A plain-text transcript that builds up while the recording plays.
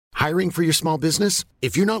Hiring for your small business?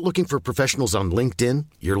 If you're not looking for professionals on LinkedIn,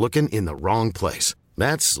 you're looking in the wrong place.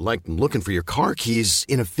 That's like looking for your car keys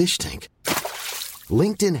in a fish tank.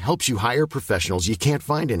 LinkedIn helps you hire professionals you can't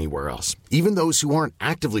find anywhere else, even those who aren't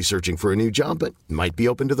actively searching for a new job but might be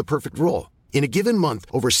open to the perfect role. In a given month,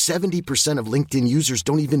 over 70% of LinkedIn users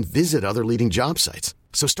don't even visit other leading job sites.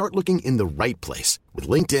 So start looking in the right place. With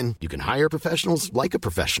LinkedIn, you can hire professionals like a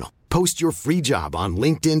professional. Post your free job on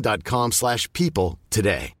linkedin.com/people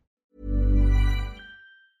today.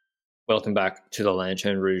 Welcome back to the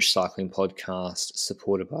Lanterne Rouge Cycling Podcast,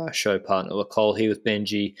 supported by our show partner Lecole, here with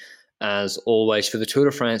Benji, as always, for the Tour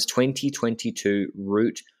de France 2022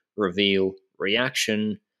 route reveal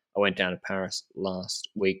reaction. I went down to Paris last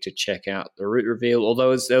week to check out the route reveal,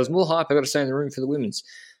 although there was more hype, I got to say, in the room for the women's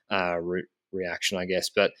route reaction, I guess.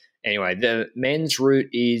 But anyway, the men's route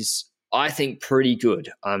is, I think, pretty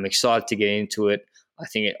good. I'm excited to get into it. I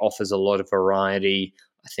think it offers a lot of variety.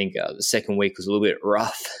 I think the second week was a little bit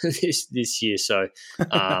rough this year. So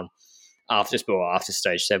after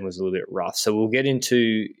stage 7 was a little bit rough. So we'll get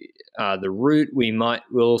into the route.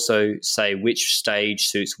 We'll also say which stage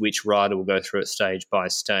suits which rider. We'll go through it stage by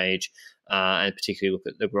stage and particularly look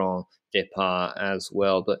at the Grand Depart as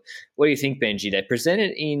well. But what do you think, Benji? They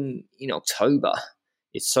presented in October.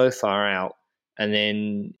 It's so far out. And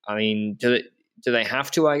then, I mean, do they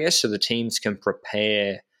have to, I guess, so the teams can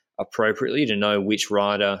prepare appropriately to know which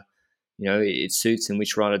rider, it suits and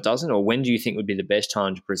which rider doesn't? Or when do you think would be the best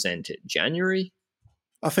time to present it? January?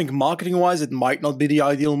 I think marketing-wise, it might not be the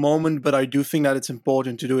ideal moment, but I do think that it's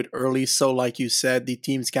important to do it early. So like you said, the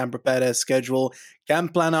teams can prepare their schedule, can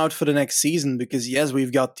plan out for the next season. Because yes,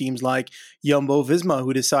 we've got teams like Jumbo-Visma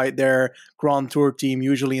who decide their Grand Tour team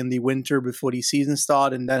usually in the winter before the season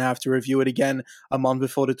start, and then have to review it again a month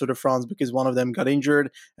before the Tour de France because one of them got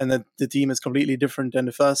injured, and the team is completely different than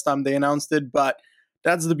the first time they announced it. But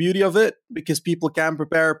that's the beauty of it, because people can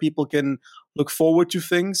prepare, people can look forward to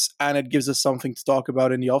things, and it gives us something to talk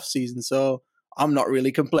about in the off season. So I'm not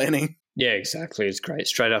really complaining. Yeah, exactly. It's great.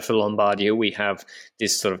 Straight after Lombardia, we have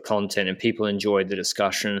this sort of content, and people enjoyed the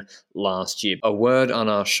discussion last year. A word on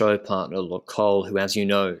our show partner, Lecole, who, as you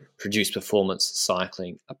know, produce performance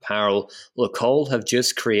cycling apparel. Lecole have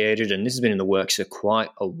just created, and this has been in the works for quite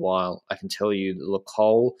a while, I can tell you, the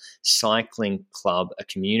Lecole Cycling Club, a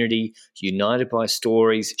community united by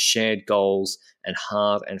stories, shared goals, and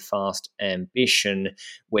hard and fast ambition,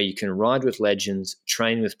 where you can ride with legends,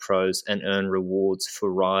 train with pros, and earn rewards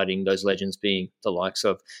for riding. Those legends being the likes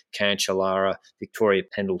of Cancellara, Victoria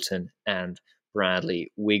Pendleton, and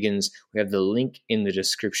Bradley Wiggins. We have the link in the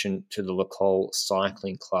description to the Lecole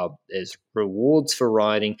Cycling Club. There's rewards for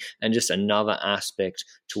riding, and just another aspect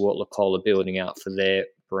to what Lecole are building out for their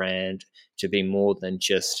brand to be more than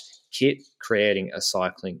just kit, creating a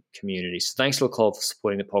cycling community. So thanks, Lecole, for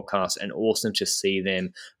supporting the podcast, and awesome to see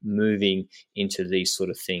them moving into these sort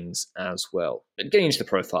of things as well. But getting into the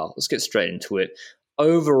profile, let's get straight into it.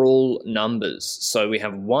 Overall numbers. So we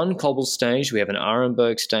have one cobble stage, we have an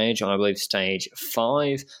Arenberg stage, I believe stage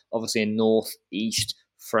 5, obviously in northeast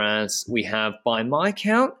France. We have, by my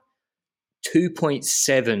count,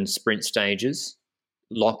 2.7 sprint stages,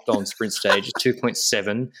 locked on sprint stages,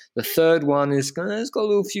 2.7. The third one it's got a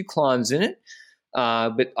little few climbs in it,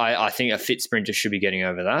 but I think a fit sprinter should be getting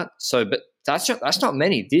over that. So, but that's not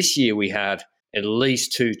many. This year we had at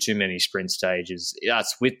least too many sprint stages.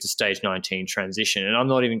 That's with the stage 19 transition. And I'm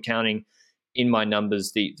not even counting in my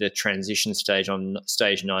numbers the transition stage on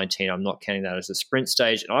stage 19. I'm not counting that as a sprint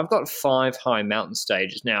stage. And I've got 5 high mountain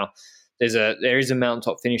stages. Now, there is a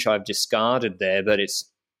mountaintop finish I've discarded there, but it's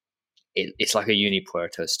like a Uni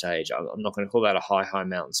Puerto stage. I'm not going to call that a high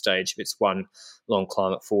mountain stage. If it's one long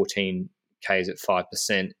climb at 14 Ks at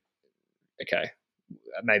 5%, okay,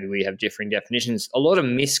 maybe we have differing definitions. A lot of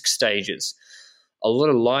MISC stages, a lot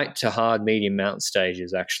of light to hard medium mountain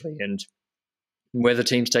stages, actually. And whether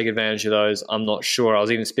teams take advantage of those, I'm not sure. I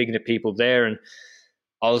was even speaking to people there, and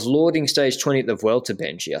I was lauding stage 20 at the Vuelta,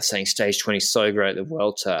 Benji. I was saying stage 20 is so great at the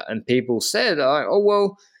Vuelta. And people said,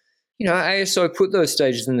 ASO put those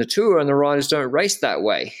stages in the Tour and the riders don't race that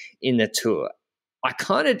way in the Tour. I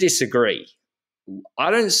kind of disagree.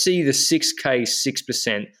 I don't see the 6K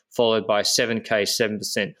 6% followed by 7K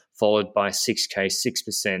 7% followed by 6K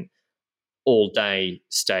 6% all day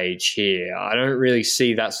stage here. I don't really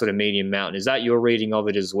see that sort of medium mountain. Is that your reading of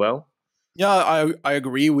it as well? Yeah, I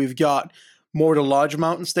agree. We've got more the large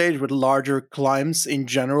mountain stage with larger climbs in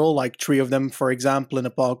general, like 3 of them, for example, in a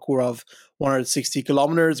parcours of 160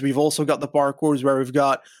 kilometers. We've also got the parcours where we've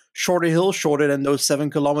got shorter hills, shorter than those 7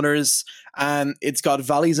 kilometers, and it's got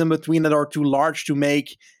valleys in between that are too large to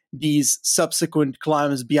make these subsequent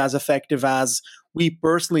climbs be as effective as we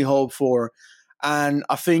personally hope for. And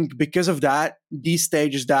I think because of that, these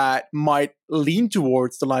stages that might lean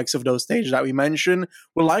towards the likes of those stages that we mentioned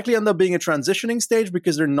will likely end up being a transitioning stage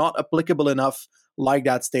because they're not applicable enough like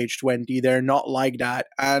that stage 20. They're not like that.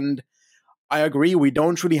 And I agree, we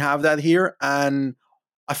don't really have that here. And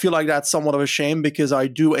I feel like that's somewhat of a shame because I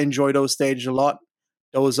do enjoy those stages a lot.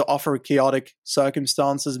 Those offer chaotic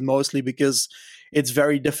circumstances, mostly because it's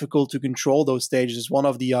very difficult to control those stages. Is one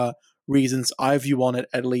of the reasons I view on it,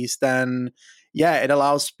 at least. And yeah, it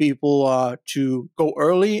allows people to go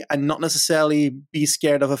early and not necessarily be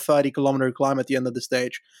scared of a 30-kilometer climb at the end of the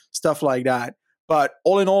stage, stuff like that. But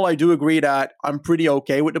all in all, I do agree that I'm pretty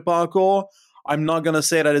okay with the parkour. I'm not going to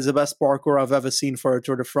say that it's the best parkour I've ever seen for a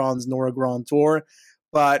Tour de France nor a Grand Tour,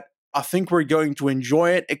 but I think we're going to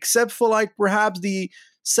enjoy it, except for like perhaps the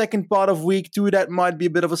second part of week 2 that might be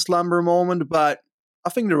a bit of a slumber moment, but I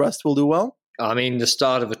think the rest will do well. I mean, the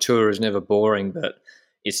start of a tour is never boring, but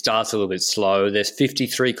it starts a little bit slow. There's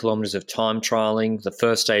 53 kilometres of time trialling. The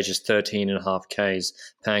first stage is 13.5 Ks,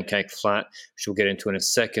 pancake flat, which we'll get into in a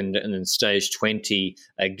second. And then stage 20,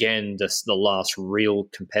 again, the last real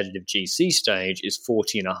competitive GC stage is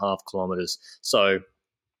 40.5 kilometres. So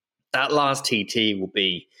that last TT will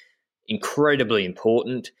be incredibly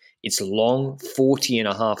important. It's long,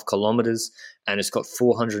 40.5 kilometres, and it's got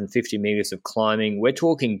 450 metres of climbing. We're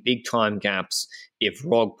talking big time gaps if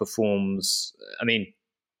Rog performs. I mean,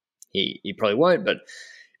 he probably won't, but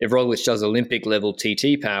if Roglic does Olympic level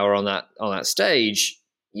TT power on that stage,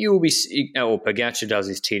 you will be, or Pogacar does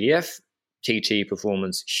his TDF TT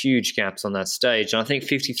performance, huge gaps on that stage. And I think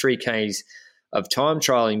 53 Ks of time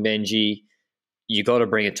trialing, Benji, you got to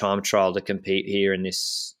bring a time trial to compete here in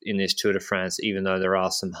this Tour de France, even though there are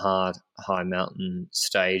some hard high mountain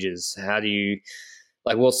stages. How do you,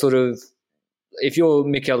 like, what sort of, if you're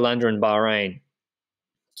Mikel Landa in Bahrain,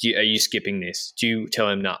 are you skipping this? Do you tell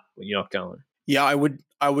him, no, you're not going? Yeah, I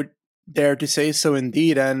would dare to say so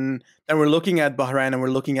indeed. And then we're looking at Bahrain and we're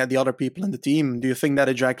looking at the other people in the team. Do you think that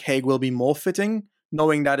a Jack Haig will be more fitting,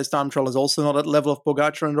 knowing that his time trial is also not at the level of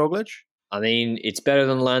Pogacar and Roglic? I mean, it's better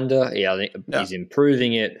than Landa. Yeah, I think he's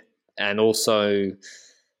improving it. And also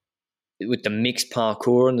with the mixed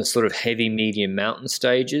parkour and the sort of heavy, medium mountain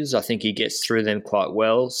stages, I think he gets through them quite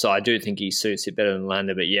well. So I do think he suits it better than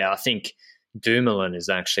Landa. But yeah, I think Dumoulin is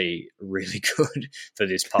actually really good for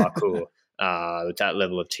this parkour with that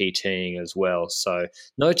level of TTing as well. So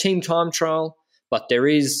no team time trial, but there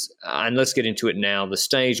is, and let's get into it now, the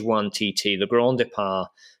stage 1 TT, the Grand Depart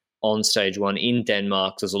on stage 1 in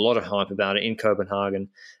Denmark. There's a lot of hype about it in Copenhagen.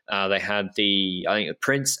 They had the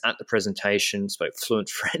Prince at the presentation, spoke fluent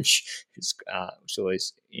French, which is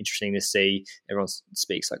always interesting to see. Everyone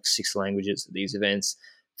speaks like 6 languages at these events.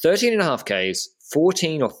 13.5 Ks,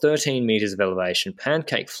 14 or 13 meters of elevation,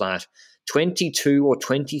 pancake flat, 22 or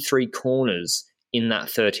 23 corners in that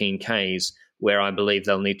 13 Ks, where I believe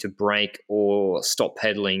they'll need to brake or stop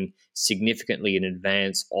pedaling significantly in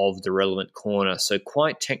advance of the relevant corner. So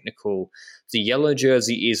quite technical. The yellow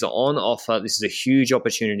jersey is on offer. This is a huge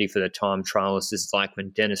opportunity for the time trialists. This is like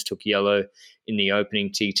when Dennis took yellow in the opening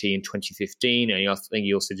TT in 2015, and I think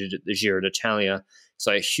he also did it at the Giro d'Italia.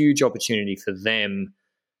 So a huge opportunity for them.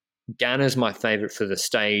 Ganna's my favourite for the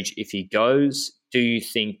stage if he goes. Do you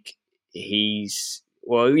think he's...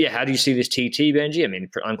 Well, yeah, how do you see this TT, Benji? I mean,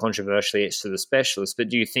 uncontroversially, it's to the specialist, but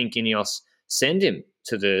do you think Ineos send him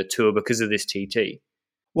to the Tour because of this TT?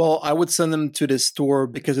 Well, I would send him to this Tour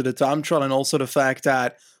because of the time trial and also the fact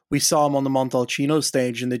that we saw him on the Montalcino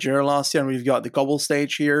stage in the Giro last year, and we've got the Cobble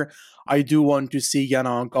stage here. I do want to see Ganna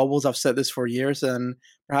on Cobbles. I've said this for years, and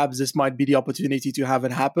perhaps this might be the opportunity to have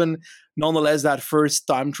it happen. Nonetheless, that first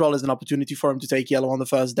time trial is an opportunity for him to take yellow on the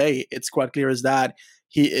first day. It's quite clear as that.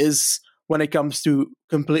 He is, when it comes to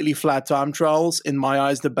completely flat time trials, in my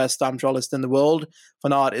eyes, the best time trialist in the world.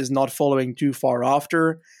 Van Aert is not following too far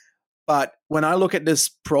after. But when I look at this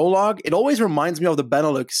prologue, it always reminds me of the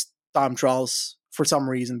Benelux time trials for some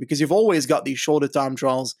reason, because you've always got these shorter time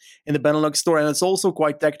trials in the Benelux Tour, and it's also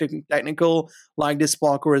quite technical, like this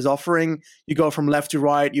parkour is offering. You go from left to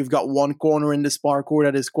right. You've got one corner in this parkour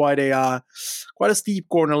that is quite a steep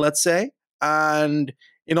corner, let's say. And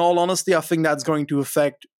in all honesty, I think that's going to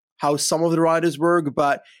affect how some of the riders work,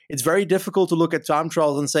 but it's very difficult to look at time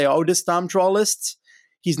trials and say, oh, this time trialist,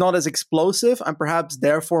 he's not as explosive and perhaps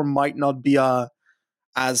therefore might not be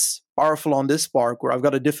as powerful on this parkour. I've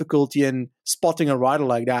got a difficulty in spotting a rider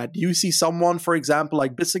like that. Do you see someone, for example,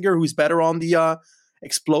 like Bissiger, who's better on the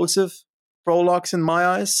explosive prologues in my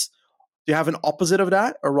eyes? Do you have an opposite of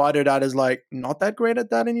that? A rider that is like not that great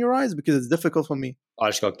at that in your eyes? Because it's difficult for me. I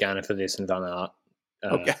just got Ganna for this and Van Aert.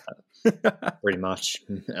 Okay. pretty much.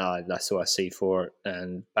 That's what I see for it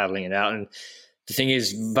and battling it out. And the thing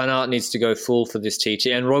is, Van Aert needs to go full for this TT.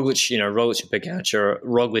 And Roglic, Roglic and Pogačar,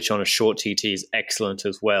 Roglic on a short TT is excellent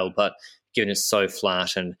as well, but given it's so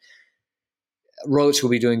flat, and Roglic will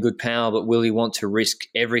be doing good power, but will he want to risk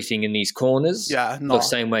everything in these corners? Yeah, no. The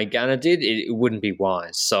same way Ganna did? It wouldn't be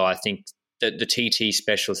wise. So I think that the TT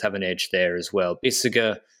specialists have an edge there as well.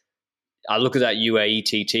 Bissegger, I look at that UAE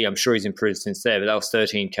TT, I'm sure he's improved since there, but that was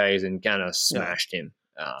 13 Ks and Ganna smashed him.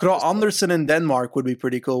 Kragh Andersen in Denmark would be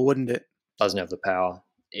pretty cool, wouldn't it? Doesn't have the power.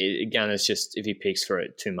 Ganna's just, if he peaks for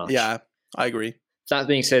it, too much. Yeah, I agree. That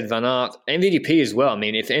being said, Van Aert, MVDP as well. I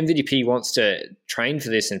mean, if MVDP wants to train for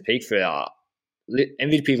this and peak for it,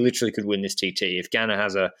 MVDP literally could win this TT. If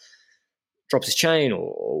Ganna drops his chain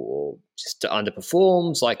or just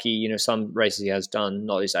underperforms, like some races he has done,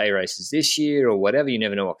 not his A races this year or whatever, you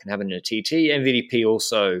never know what can happen in a TT. MVDP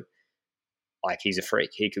also, he's a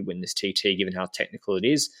freak. He could win this TT given how technical it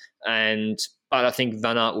is. But I think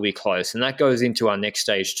Van Aert will be close. And that goes into our next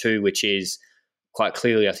stage too, which is quite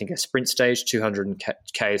clearly, I think, a sprint stage, 200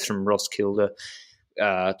 Ks from Roskilde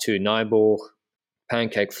to Nyborg,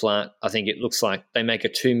 pancake flat. I think it looks like they make a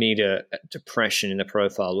 2-meter depression in the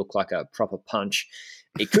profile look like a proper punch.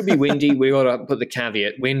 It could be windy. We got to put the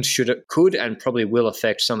caveat. Wind could and probably will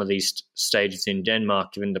affect some of these stages in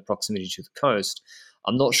Denmark, given the proximity to the coast.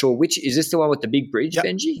 I'm not sure which. Is this the one with the big bridge, yep,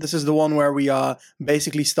 Benji? This is the one where we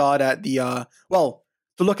basically start at the,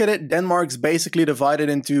 to look at it, Denmark's basically divided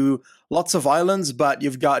into lots of islands, but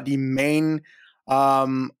you've got the main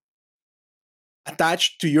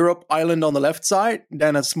attached to Europe island on the left side,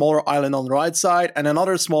 then a smaller island on the right side, and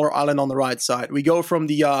another smaller island on the right side. We go from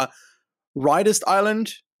the rightest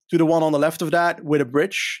island to the one on the left of that with a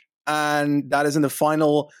bridge, and that is in the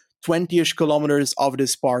final 20-ish kilometers of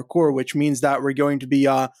this parkour, which means that we're going to be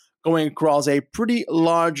going across a pretty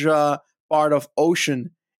large part of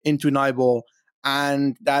ocean into Nyborg,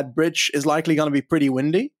 and that bridge is likely going to be pretty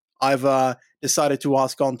windy. I've decided to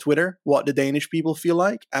ask on Twitter what the Danish people feel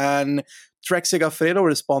like, and Trek Segafredo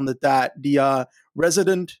responded that the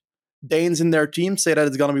resident Danes in their team say that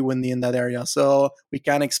it's going to be windy in that area, so we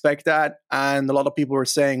can expect that. And a lot of people are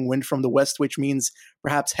saying wind from the west, which means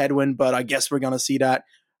perhaps headwind, but I guess we're going to see that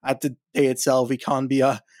at the day itself. We can't be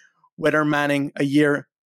weathermanning a year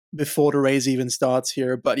before the race even starts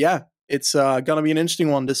here. But yeah, it's going to be an interesting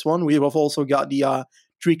one, this one. We have also got the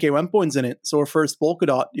 3K win points in it. So our first polka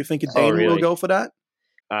dot. Do you think a Dane will go for that?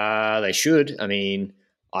 They should. I mean,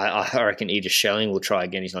 I reckon Edith Schelling will try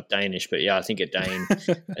again. He's not Danish, but yeah, I think a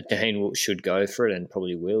Dane should go for it and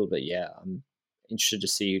probably will. But yeah, I'm interested to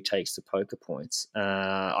see who takes the poker points.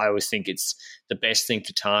 I always think it's the best thing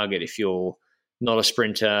to target if you're not a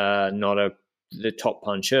sprinter, not the top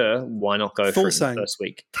puncher. Why not go for it in the first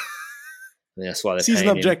week? I mean, that's why they're season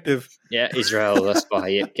paying objective. Him. Yeah, Israel. That's why.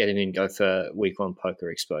 Yeah, get him in. Go for week 1 poker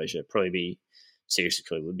exposure. Probably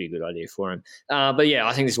would be a good idea for him. But yeah,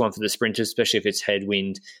 I think this is one for the sprinters, especially if it's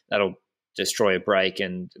headwind. That'll destroy a break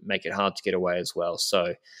and make it hard to get away as well.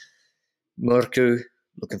 So Mørkøv,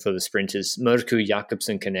 looking for the sprinters. Mørkøv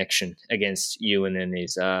Jakobsen connection against Ewan and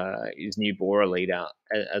his new Bora lead out,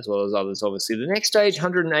 as well as others, obviously. The next stage,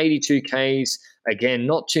 182 Ks. Again,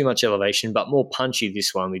 not too much elevation, but more punchy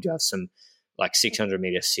this one. We do have some 600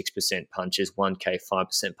 meter, 6% punches, 1K,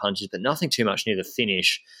 5% punches, but nothing too much near the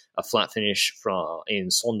finish. A flat finish in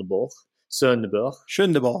Sonderborg.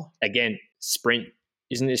 Again, sprint.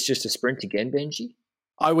 Isn't this just a sprint again, Benji?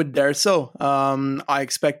 I would dare so. I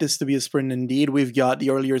expect this to be a sprint indeed. We've got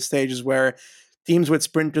the earlier stages where teams with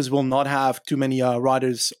sprinters will not have too many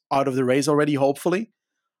riders out of the race already, hopefully.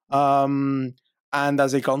 And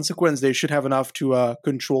as a consequence, they should have enough to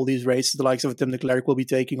control these races. The likes of Tim de Klerk will be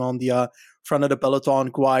taking on the front of the peloton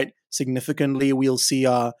quite significantly. We'll see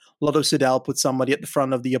Lotto Soudal put somebody at the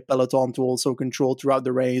front of the peloton to also control throughout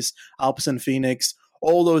the race. Alpes and Phoenix.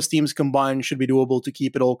 All those teams combined should be doable to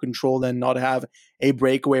keep it all controlled and not have a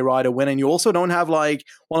breakaway rider win. And you also don't have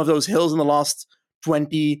one of those hills in the last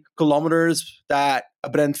 20 kilometers that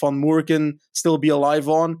Brent van Moer can still be alive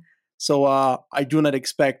on. So I do not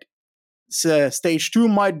expect stage 2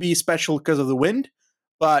 might be special because of the wind,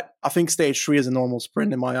 but I think stage 3 is a normal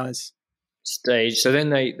sprint in my eyes. So then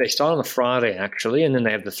they start on the Friday, actually, and then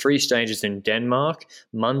they have the 3 stages in Denmark.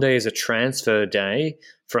 Monday is a transfer day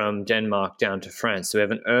from Denmark down to France. So we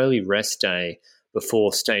have an early rest day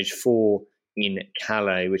before stage 4 in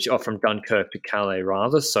Calais, from Dunkirk to Calais,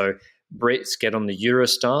 rather. So Brits get on the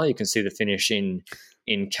Eurostar. You can see the finish in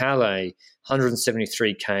Calais.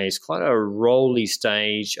 173 Ks, quite a rolly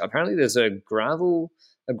stage. Apparently there's a gravel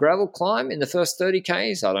climb in the first 30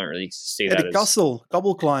 Ks. I don't really see that. The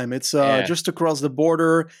Kassel climb. It's just across the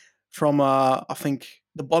border from I think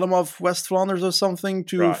the bottom of West Flanders or something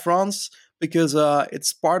to Right. France, because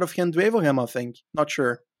it's part of Gent-Wevelgem, I think. Not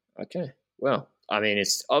sure. Okay. Well, I mean,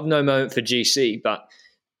 it's of no moment for GC, but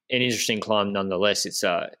an interesting climb nonetheless. It's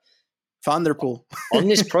Van der Poel. on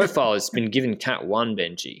this profile, it's been given Cat 1,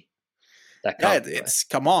 Benji. That Yeah, can't it's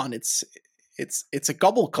come on. It's a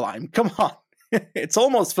cobble climb. Come on. It's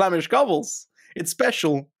almost Flemish cobbles. It's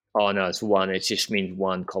special. Oh, no, it's one. It just means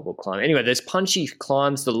one cobble climb. Anyway, there's punchy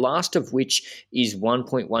climbs, the last of which is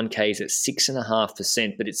 1.1 Ks at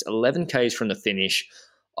 6.5%, but it's 11 Ks from the finish.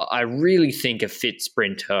 I really think a fit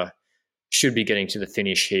sprinter should be getting to the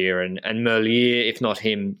finish here. And Merlier, if not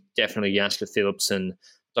him, definitely Jasper Philipsen,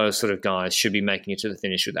 those sort of guys should be making it to the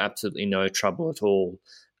finish with absolutely no trouble at all,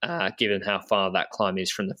 given how far that climb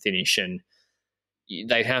is from the finish. And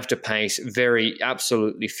they'd have to pace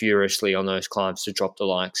absolutely furiously on those climbs to drop the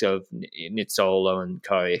likes of Nizzolo and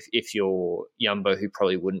co. If you're Jumbo, who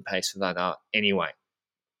probably wouldn't pace for that anyway.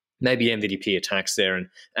 Maybe MVDP attacks there and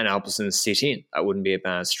Alpecin sit in. That wouldn't be a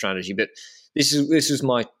bad strategy. But this is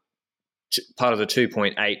my part of the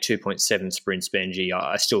 2.8, 2.7 sprints, Benji.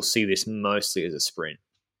 I still see this mostly as a sprint.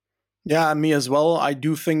 Yeah, me as well. I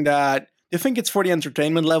do think that I think it's for the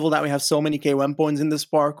entertainment level that we have so many K1 points in this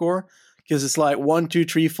parkour, because it's like 1, 2,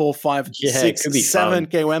 3, 4, 5, 6, 7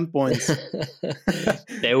 K1 points.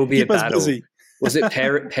 There will be a battle. Busy. Was it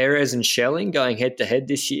Perez and Schelling going head to head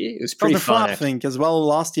this year? It was pretty fun. I think as well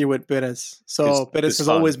last year with Perez. So Perez has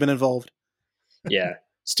always been involved. Yeah,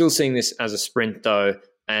 still seeing this as a sprint though.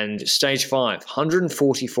 And stage 5,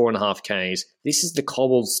 144.5 Ks. This is the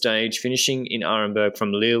cobbled stage, finishing in Arenberg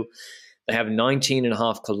from Lille. They have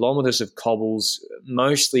 19.5 kilometers of cobbles,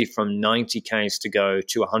 mostly from 90 Ks to go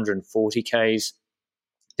to 140 Ks.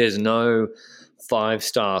 There's no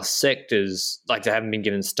 5-star sectors, like they haven't been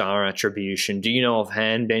given star attribution. Do you know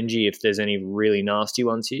offhand, Benji, if there's any really nasty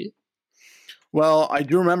ones here? Well, I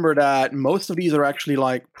do remember that most of these are actually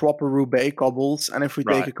like proper Roubaix cobbles, and if we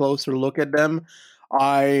take a closer look at them,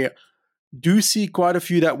 I do see quite a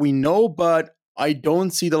few that we know, but I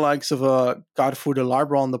don't see the likes of a Carrefour de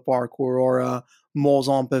l'Arbre on the parkour or a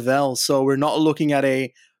Mons-en-Pével. So we're not looking at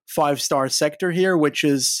a 5-star sector here, which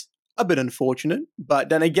is a bit unfortunate. But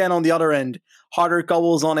then again, on the other end, harder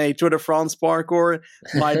cobbles on a Tour de France parkour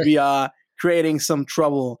might be creating some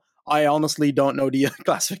trouble. I honestly don't know the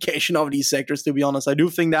classification of these sectors, to be honest. I do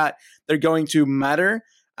think that they're going to matter,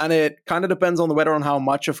 and it kind of depends on the weather, on how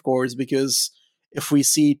much, of course, because if we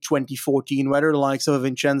see 2014 weather, the likes of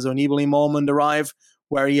Vincenzo Nibali moment arrive,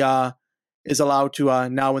 where he is allowed to,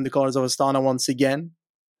 now in the colors of Astana once again,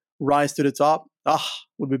 rise to the top,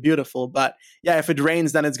 would be beautiful. But yeah, if it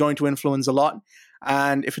rains, then it's going to influence a lot.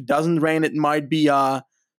 And if it doesn't rain, it might be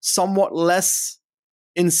somewhat less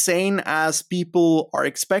insane as people are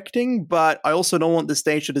expecting. But I also don't want the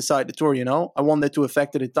stage to decide the Tour, I want it to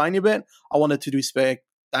affect it a tiny bit. I want it to do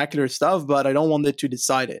spectacular stuff, but I don't want it to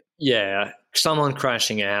decide it. Yeah, someone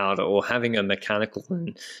crashing out or having a mechanical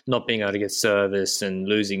and not being able to get service and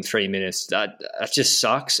losing 3 minutes, that just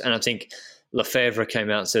sucks. And I think Lefebvre came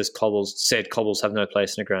out and said cobbles have no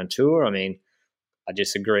place in a Grand Tour. I mean, I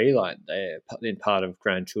disagree. Like, they've been part of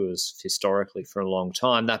Grand Tours historically for a long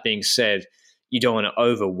time. That being said, you don't want to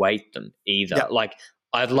overweight them either. Yeah. Like,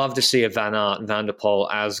 I'd love to see a Van Aert, Van der Poel,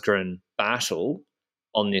 Asgreen battle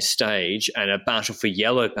on this stage, and a battle for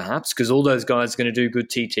yellow perhaps, because all those guys are going to do good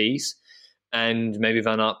TTs, and maybe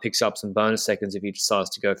Van Aert picks up some bonus seconds if he decides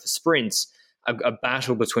to go for sprints. A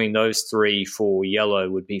battle between those three for yellow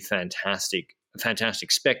would be fantastic, a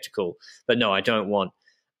fantastic spectacle. But no, I don't want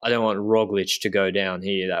Roglic to go down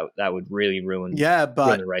here. That would really ruin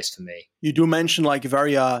the race for me. You do mention like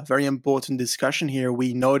a very important discussion here.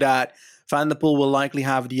 We know that Van der Poel will likely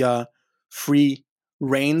have the free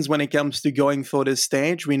reins when it comes to going for this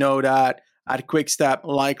stage. We know that at Quickstep,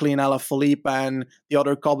 likely in Alaphilippe and the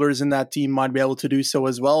other cobblers in that team might be able to do so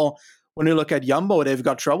as well. When you look at Jumbo, they've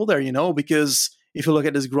got trouble there, because if you look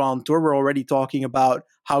at this Grand Tour, we're already talking about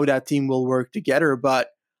how that team will work together, but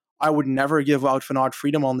I would never give out Van Aert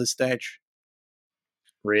freedom on this stage.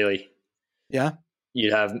 Really? Yeah.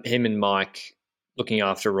 You'd have him and Mike looking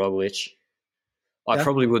after Roglic. I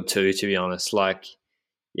probably would too, to be honest. Like,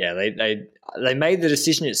 yeah, they made the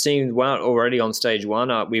decision, it seemed, already on stage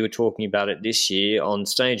 1. We were talking about it this year. On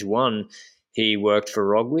stage 1, he worked for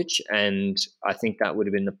Roglic, and I think that would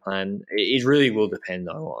have been the plan. It really will depend,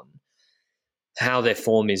 though, on how their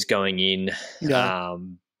form is going in, how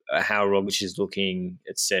Roglic is looking,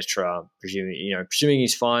 etc. Presuming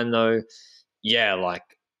he's fine, though, yeah, like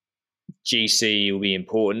GC will be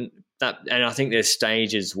important. And I think there's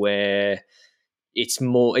stages where it's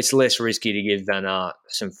less risky to give Van Aert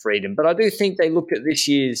some freedom. But I do think they looked at this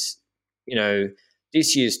year's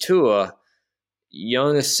this year's tour,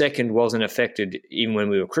 Jonas Second wasn't affected, even when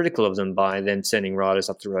we were critical of them, by them sending riders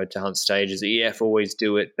up the road to hunt stages. The EF always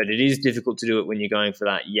do it, but it is difficult to do it when you're going for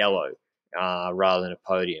that yellow rather than a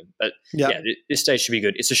podium. But this stage should be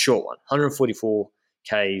good. It's a short one, 144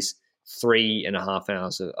 Ks, 3.5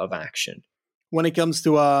 hours of action. When it comes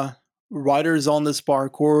to riders on this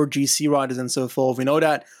parkour, GC riders and so forth, we know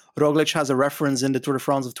that Roglic has a reference in the Tour de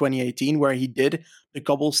France of 2018 where he did the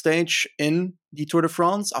cobble stage in the Tour de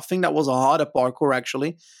France. I think that was a harder parkour,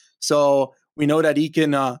 actually. So we know that he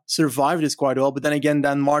can survive this quite well. But then again,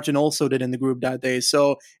 Dan Martin also did in the group that day.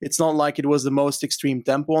 So it's not like it was the most extreme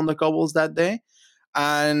tempo on the cobbles that day.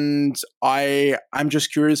 And I'm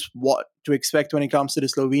just curious what to expect when it comes to the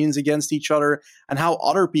Slovenes against each other and how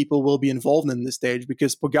other people will be involved in this stage.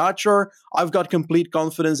 Because Pogacar, I've got complete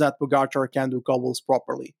confidence that Pogacar can do cobbles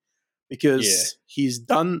properly because he's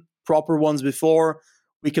done proper ones before.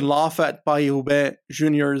 We can laugh at Paris-Roubaix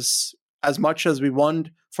juniors as much as we want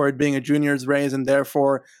for it being a juniors race and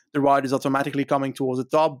therefore the riders automatically coming towards the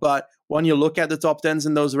top. But when you look at the top 10s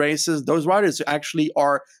in those races, those riders actually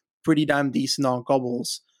are pretty damn decent on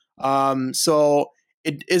cobbles. So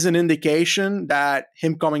it is an indication that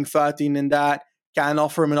him coming 13 in that can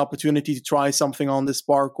offer him an opportunity to try something on this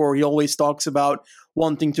parkour. He always talks about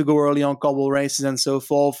wanting to go early on cobble races and so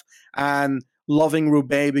forth, and loving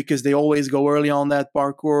Roubaix because they always go early on that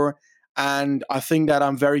parkour. And I think that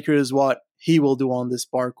I'm very curious what he will do on this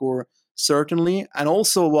parkour, certainly, and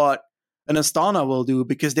also what an Astana will do,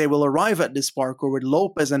 because they will arrive at this parkour with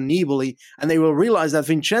Lopez and Nibali, and they will realize that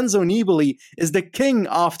Vincenzo Nibali is the king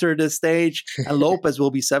after this stage, and Lopez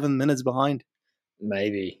will be 7 minutes behind.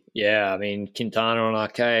 Maybe. Yeah, I mean, Quintana on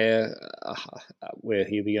Arkea, where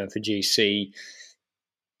he'll be going for GC.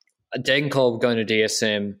 Degenkolb going to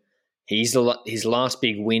DSM. His last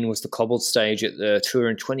big win was the cobbled stage at the Tour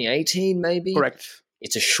in 2018, maybe? Correct.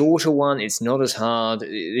 It's a shorter one. It's not as hard.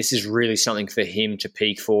 This is really something for him to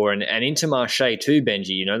peak for. And Intermarché too,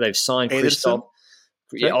 Benji. They've signed Christophe.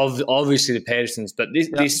 Yeah, obviously the Pedersens, but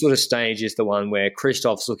this sort of stage is the one where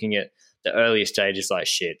Christophe's looking at the earlier stages like,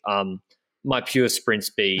 shit, my pure sprint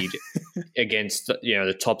speed against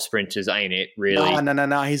the top sprinters ain't it, really?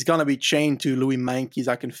 No. He's going to be chained to Louis Meintjes.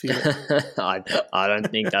 I can feel it. I don't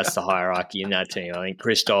think that's the hierarchy in that team. I think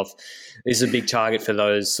Christophe is a big target for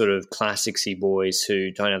those sort of classicsy boys who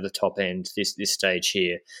don't have the top end this stage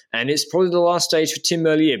here. And it's probably the last stage for Tim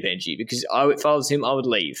Merlier, Benji, because if I was him, I would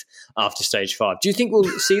leave after stage 5. Do you think we'll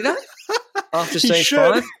see that after stage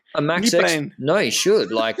 5? A Max X? No, he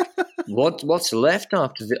should. Like, what's left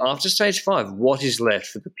after stage 5? What is left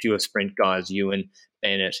for the pure sprint guys, Ewan,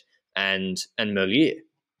 Bennett, and Merlier?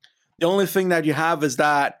 The only thing that you have is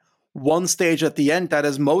that one stage at the end that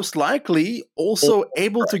is most likely also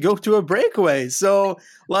able to go to a breakaway. So,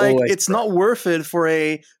 it's not worth it for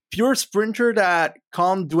a pure sprinter that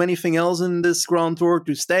can't do anything else in this Grand Tour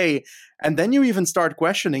to stay. And then you even start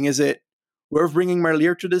questioning, is it worth bringing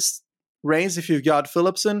Merlier to this race if you've got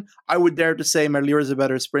Philipsen? I would dare to say Merlier is a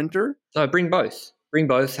better sprinter. No, bring both.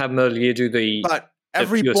 Have Merlier do the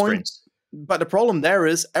pure sprints. But the problem there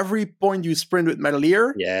is every point you sprint with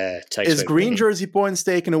Merlier is green jersey points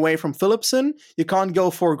taken away from Philipsen. You can't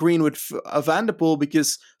go for green with Van der Poel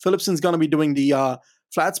because Philipsen's going to be doing the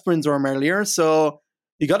flat sprints or Merlier. So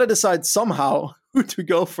you got to decide somehow who to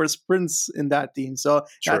go for sprints in that team. So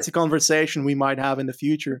that's a conversation we might have in the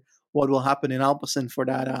future. What will happen in Alpecin for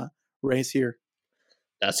that race here?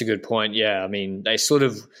 That's a good point. Yeah, I mean, they sort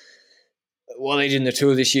of what they did in the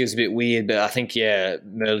Tour this year is a bit weird, but I think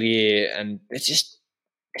Merlier, and there's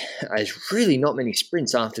really not many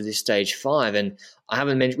sprints after this stage 5, and we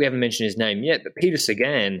haven't mentioned his name yet, but Peter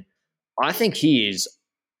Sagan, I think he is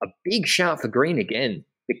a big shout for green again,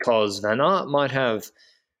 because Van Aert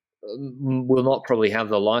will not probably have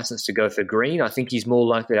the license to go for green. I think he's more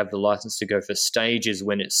likely to have the license to go for stages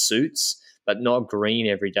when it suits, but not green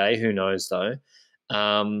every day. Who knows, though?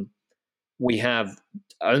 We have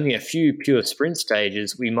only a few pure sprint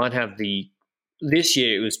stages. We might have this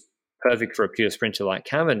year it was perfect for a pure sprinter like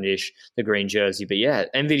Cavendish, the green jersey. But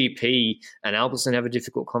MVDP and Alpecin have a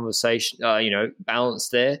difficult conversation, balance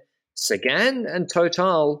there. Sagan and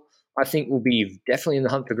Total, I think, will be definitely in the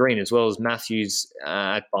hunt for green, as well as Matthews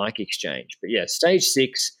at Bike Exchange. But stage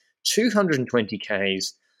 6, 220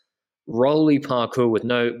 Ks, rolly parkour with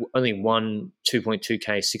only one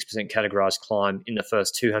 2.2K, 6% categorized climb in the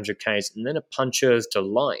first 200 Ks, and then a puncher's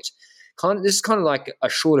delight. This is kind of like a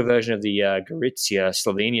shorter version of the Gorizia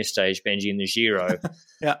Slovenia stage, Benji, in the Giro.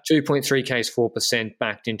 2.3 Ks, 4%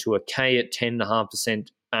 backed into a K at 10.5%,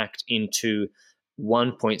 backed into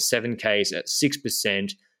 1.7 Ks at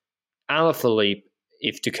 6%. Alaphilippe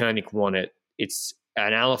if De Koning won it, it's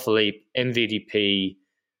an Alaphilippe, MVDP,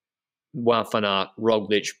 Wout van Aert,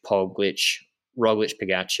 Roglic, Pogačar,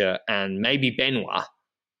 and maybe Benoit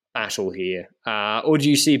battle here. Or do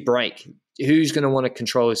you see break? Who's going to want to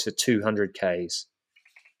control this for 200 Ks?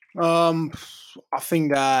 I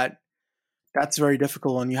think that's very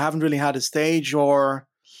difficult one. You haven't really had a stage, or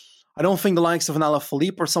I don't think the likes of an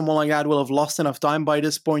Alaphilippe or someone like that will have lost enough time by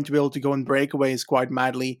this point to be able to go in breakaways quite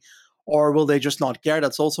madly. Or will they just not care?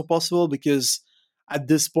 That's also possible, because at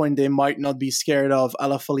this point they might not be scared of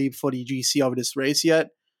Alaphilippe for the GC of this race yet.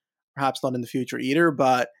 Perhaps not in the future either,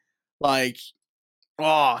 but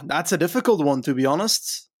that's a difficult one, to be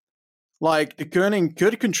honest. Like, De Koning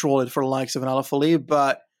could control it for the likes of an Alaphilippe,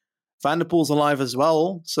 but Van der Poel's alive as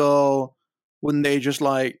well, so wouldn't they just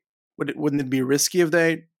wouldn't it be risky if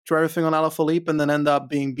they try everything on Alaphilippe and then end up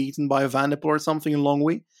being beaten by a Van der Poel or something in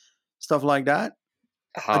Longwy? Stuff like that.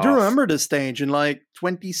 I do remember this stage in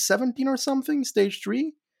 2017 or something, stage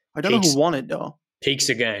 3. I don't know who won it though. Peaks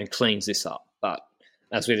again cleans this up, but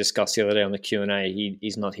as we discussed the other day on the Q&A,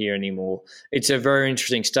 he's not here anymore. It's a very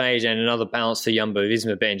interesting stage and another balance for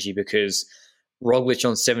Jumbo-Visma, Benji, because Roglic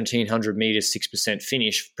on 1,700 metres, 6%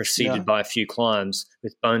 finish, preceded by a few climbs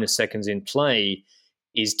with bonus seconds in play,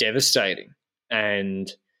 is devastating.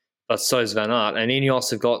 But so is Van Aert. And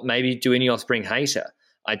Ineos have got, maybe do Ineos bring Hayter?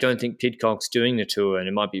 I don't think Pidcock's doing the Tour, and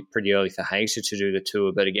it might be pretty early for Hayter to do the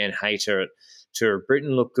Tour. But again, Hayter at Tour of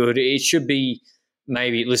Britain looked good. It should be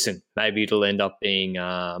maybe it'll end up being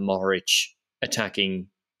Mohoric attacking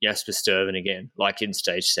Jasper Stuyven again, like in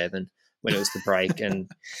stage 7 when it was the break, and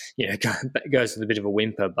goes with a bit of a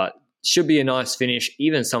whimper, but should be a nice finish.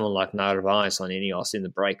 Even someone like Narvaez on Ineos in the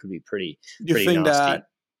break would be pretty Do you think nasty. That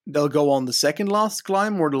they'll go on the second last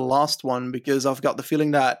climb or the last one? Because I've got the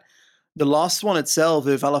feeling that the last one itself,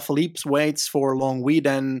 if Alaphilippe waits for Longwy,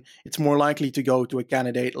 then it's more likely to go to a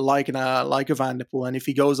candidate like a Van der Poel. And if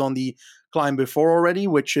he goes on the climb before already,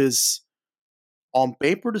 which is on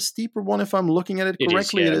paper the steeper one, if I'm looking at it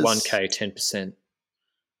correctly, it is 1K, 10%.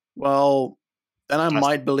 Well, then I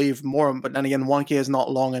might believe more, but then again, 1K is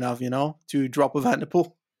not long enough, to drop a Van der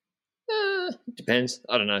Poel. Depends.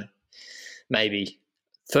 I don't know. Maybe.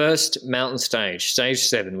 First mountain stage, stage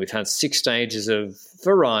 7. We've had 6 stages of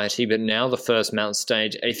variety, but now the first mountain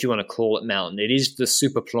stage, if you want to call it mountain, it is the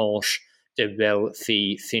Super Planche de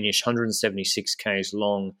Belleville finish, 176 Ks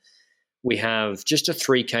long. We have just a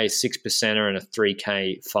 3K 6%er and a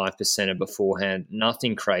 3K 5%er beforehand.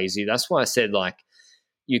 Nothing crazy. That's why I said,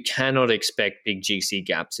 you cannot expect big GC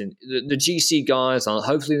gaps. And the GC guys,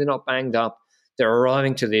 hopefully they're not banged up. They're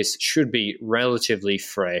arriving to this, should be relatively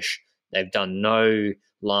fresh. They've done no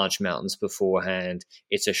large mountains beforehand.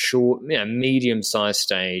 It's a short, medium-sized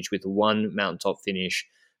stage with one mountaintop finish.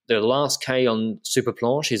 The last K on Super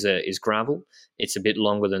Planche is gravel. It's a bit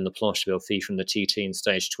longer than the Planche de Belleville from the TT in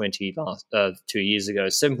stage 20 last 2 years ago.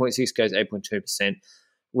 7.6 Ks, 8.2%.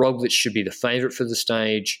 Roglic should be the favourite for the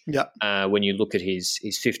stage. Yeah. When you look at his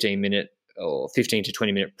 15-minute or 15 to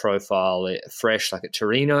 20-minute profile, fresh like at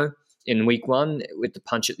Torino in week 1 with the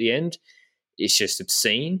punch at the end, it's just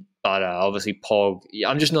obscene. But obviously, Pog,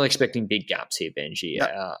 I'm just not expecting big gaps here, Benji.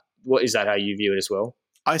 Yeah. What is that how you view it as well?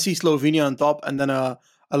 I see Slovenia on top and then a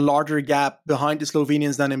larger gap behind the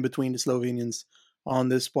Slovenians than in between the Slovenians on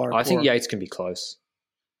this part. I think Yates can be close.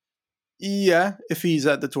 Yeah, if he's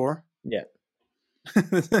at the Tour. Yeah.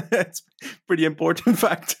 That's pretty important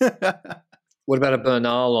fact. What about a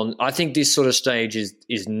Bernal I think this sort of stage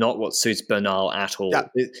is not what suits Bernal at all. Yeah.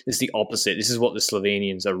 It's the opposite. This is what the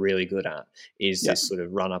Slovenians are really good at, is this sort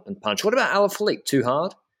of run up and punch. What about Alaphilippe? Too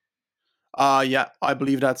hard? Yeah, I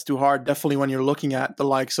believe that's too hard. Definitely when you're looking at the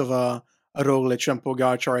likes of a Roglic and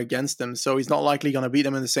Pogačar against him. So he's not likely going to beat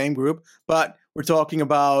them in the same group. But we're talking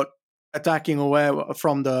about attacking away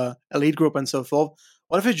from the elite group and so forth.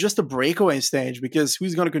 What if it's just a breakaway stage? Because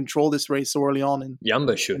who's going to control this race so early on in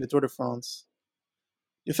the Tour de France?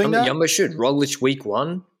 You think that? Jumbo should. Roglic week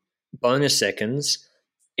 1, bonus seconds.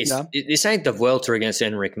 This ain't the Vuelta against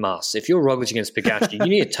Enric Mas. If you're Roglic against Pogačar, you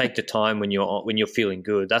need to take the time when you're feeling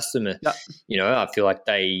good. That's the I feel like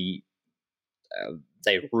they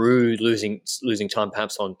rude losing time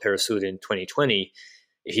perhaps on Peresud in 2020.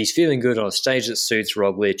 If he's feeling good on a stage that suits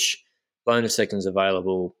Roglic, bonus seconds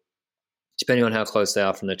available. Depending on how close they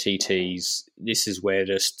are from the TTs, this is where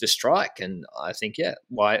to strike. And I think,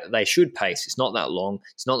 why they should pace. It's not that long.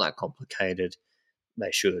 It's not that complicated. They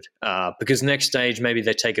should. Because next stage, maybe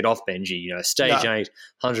they take it off, Benji. Stage 8,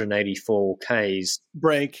 184 Ks.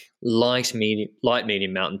 Break. Light,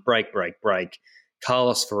 medium mountain. Break.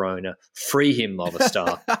 Carlos Verona. Free him,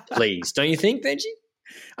 Movistar. Please. Don't you think, Benji?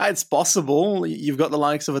 It's possible. You've got the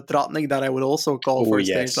likes of a Tratnik that I would also call for a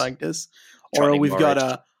stage like this. Or we've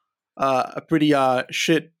got a pretty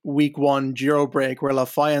shit week 1 Giro break where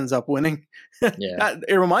Lafay ends up winning. Yeah.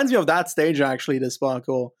 It reminds me of that stage, actually, this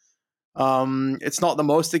Sparkle. It's not the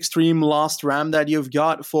most extreme last ram that you've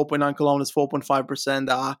got, 4.9 kilometers,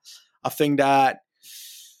 4.5%. I think that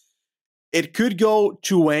it could go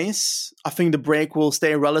two ways. I think the break will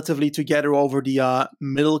stay relatively together over the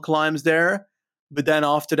middle climbs there. But then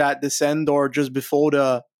after that descent or just before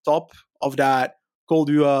the top of that Col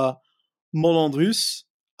du Molandrus,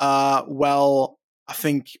 well, I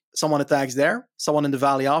think someone attacks there, someone in the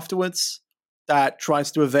valley afterwards that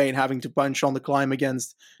tries to evade having to punch on the climb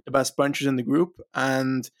against the best punchers in the group.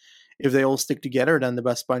 And if they all stick together, then the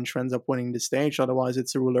best puncher ends up winning the stage. Otherwise,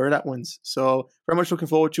 it's a rouleur that wins. So very much looking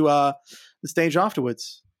forward to the stage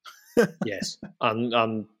afterwards. Yes.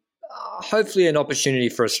 Hopefully an opportunity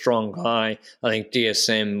for a strong guy. I think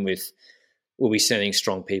DSM will be sending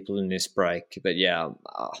strong people in this break. But yeah,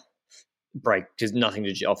 break, there's nothing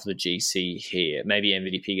to offer the GC here. Maybe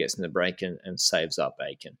MVDP gets in the break and saves up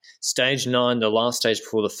Bacon. Stage 9, the last stage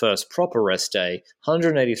before the first proper rest day,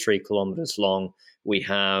 183 kilometers long. We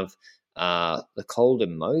have the Col de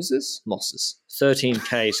Moses, 13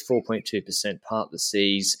 Ks, 4.2% part the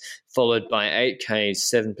seas, followed by 8 Ks,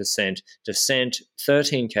 7% descent,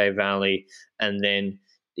 13K valley, and then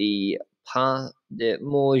the Pas de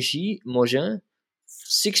Morgin,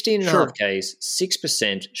 16.5 Ks,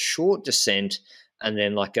 6%, short descent, and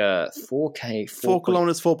then like a 4K. 4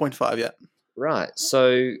 kilometers, 4.5, yeah. Right.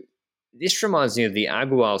 So this reminds me of the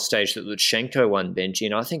Agual stage that Lutsenko won, Benji,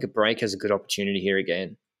 and I think a break has a good opportunity here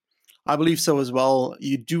again. I believe so as well.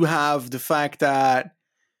 You do have the fact that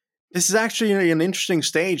this is actually an interesting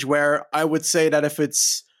stage where I would say that if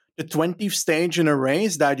it's the 20th stage in a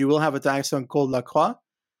race, that you will have attacks on Col de la Croix.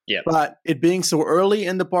 Yeah. But it being so early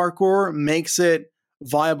in the parkour makes it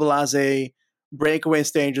viable as a breakaway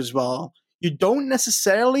stage as well. You don't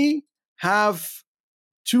necessarily have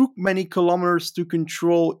too many kilometers to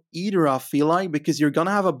control either, I feel like, because you're going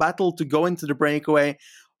to have a battle to go into the breakaway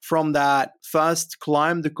from that first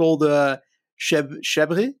climb, the Col de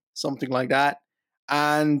Chèvre, something like that.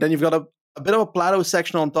 And then you've got a bit of a plateau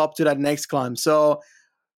section on top to that next climb. So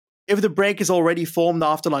if the break is already formed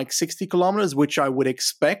after like 60 kilometers, which I would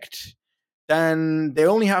expect, then they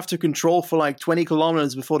only have to control for like 20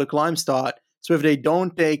 kilometers before the climb start. So if they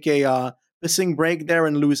don't take a pissing break there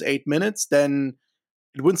and lose 8 minutes, then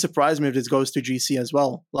it wouldn't surprise me if this goes to GC as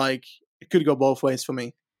well. Like, it could go both ways for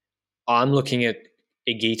me. I'm looking at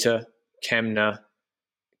Igita, Kemna,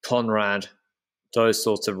 Conrad, those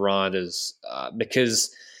sorts of riders,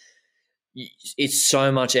 because it's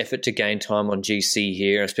so much effort to gain time on GC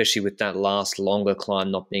here, especially with that last longer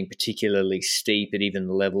climb not being particularly steep. It even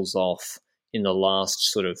levels off in the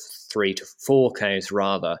last sort of 3 to 4 Ks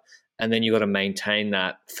rather. And then you've got to maintain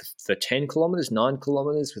that for 10 kilometers, 9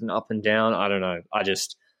 kilometers with an up and down. I don't know.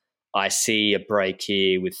 I see a break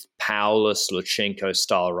here with Paulus, Lutsenko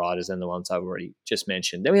style riders and the ones I've already just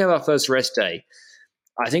mentioned. Then we have our first rest day.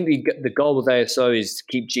 I think the goal with ASO is to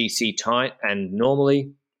keep GC tight, and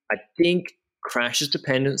normally I think crash is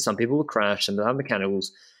dependent. Some people will crash, some will have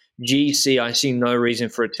mechanicals. GC, I see no reason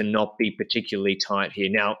for it to not be particularly tight here.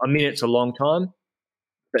 Now, a minute's a long time,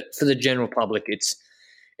 but for the general public,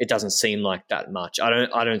 it doesn't seem like that much.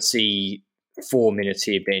 I don't see 4 minutes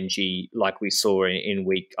here, Benji, like we saw in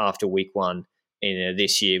week 1 in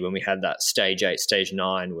this year when we had that stage 8, stage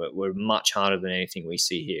 9 were much harder than anything we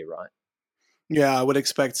see here, right? Yeah, I would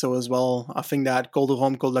expect so as well. I think that Col de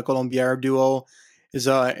Rome, Col de la Colombière duo is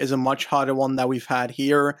a much harder one that we've had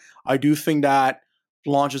here. I do think that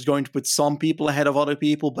Blanche is going to put some people ahead of other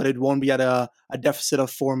people, but it won't be at a deficit of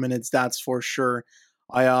 4 minutes, that's for sure.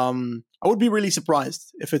 I would be really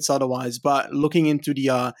surprised if it's otherwise. But looking into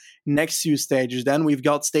the next few stages, then we've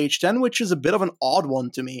got stage 10, which is a bit of an odd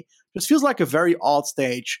one to me. Just feels like a very odd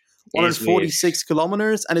stage. 146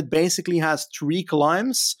 kilometers, and it basically has 3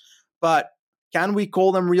 climbs. But can we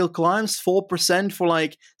call them real climbs? 4% for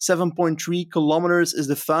like 7.3 kilometers is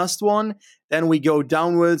the first one. Then we go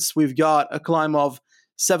downwards. We've got a climb of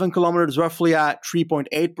 7 kilometers roughly at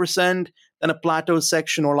 3.8%. Then a plateau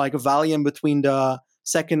section or like a valley in between the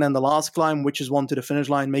second and the last climb, which is one to the finish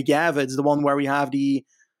line. Megève, it's the one where we have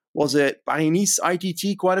was it Paris-Nice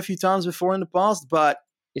ITT quite a few times before in the past, but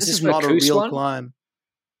this is not a real climb.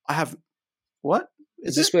 I have, what?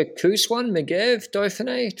 Is this where Koos won? Megève,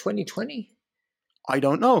 Dauphiné, 2020? I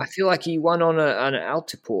don't know. I feel like he won on an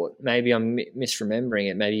Altiport. Maybe I'm misremembering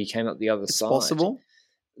it. Maybe he came up the other side. It's possible.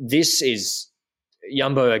 This is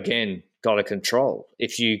Jumbo again got to control.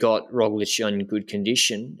 If you got Roglic on good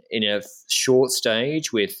condition in a short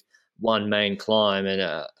stage with one main climb and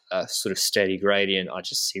a sort of steady gradient, I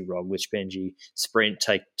just see Roglic, Benji, sprint,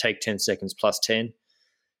 take 10 seconds plus 10.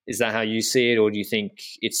 Is that how you see it, or do you think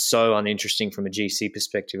it's so uninteresting from a GC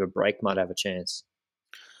perspective, a break might have a chance?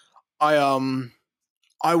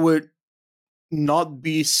 I would not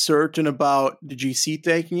be certain about the GC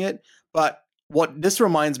taking it, but what this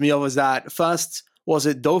reminds me of is that first, was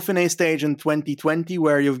it Dauphiné stage in 2020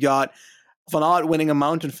 where you've got Van Aert winning a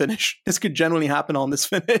mountain finish? This could generally happen on this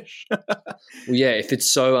finish. Well, yeah, if it's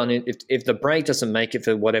so if the break doesn't make it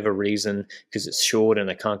for whatever reason because it's short and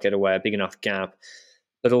they can't get away a big enough gap,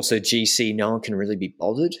 but also GC, no one can really be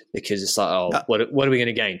bothered because it's like, what are we going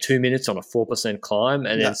to gain? 2 minutes on a 4% climb,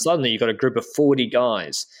 and then suddenly you've got a group of 40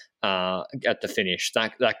 guys at the finish.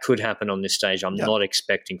 That could happen on this stage. I'm not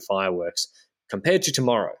expecting fireworks. Compared to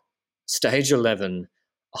tomorrow, stage 11,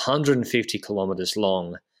 150 kilometers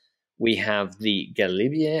long, we have the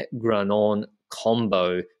Galibier-Granon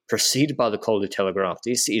combo preceded by the Col du Telegraph.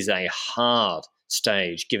 This is a hard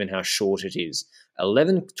stage given how short it is.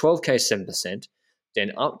 12K 7%,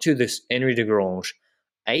 then up to this Henri de Grange,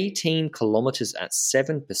 18 kilometers at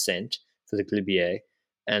 7% for the Galibier,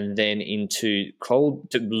 and then into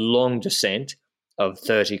long descent of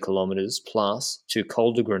 30 kilometers plus to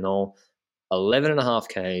Col de Granon, 11.5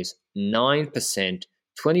 Ks, 9%,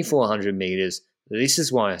 2,400 meters. This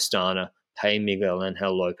is why Astana pay Miguel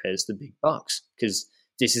Angel Lopez the big bucks, because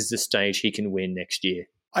this is the stage he can win next year.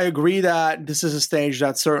 I agree that this is a stage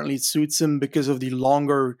that certainly suits him because of the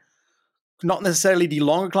longer, not necessarily the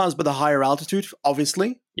longer climbs, but the higher altitude,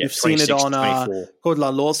 obviously. Yeah, you've seen it on Côte de la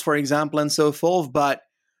Loze, for example, and so forth. But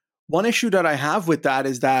one issue that I have with that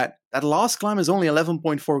is that last climb is only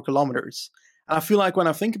 11.4 kilometers. And I feel like when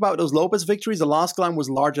I think about those Lopez victories, the last climb was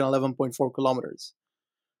larger than 11.4 kilometers.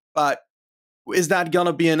 But is that going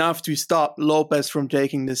to be enough to stop Lopez from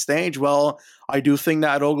taking this stage? Well, I do think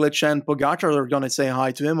that Roglic and Pogacar are going to say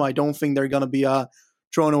hi to him. I don't think they're going to be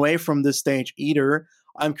thrown away from this stage either.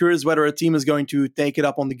 I'm curious whether a team is going to take it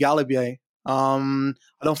up on the Galibier. I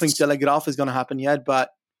don't think Telegraph is going to happen yet,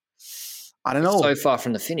 but I don't know. So far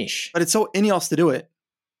from the finish. But it's so Ineos to do it.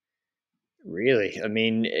 Really? I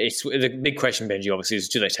mean, it's the big question, Benji, obviously, is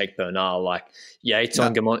do they take Bernal? Like, Yates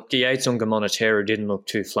on Gamonotero didn't look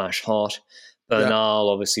too flash hot. Bernal,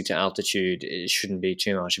 obviously, to altitude, it shouldn't be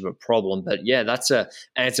too much of a problem. But yeah,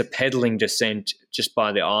 it's a pedaling descent just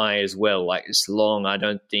by the eye as well. Like, it's long. I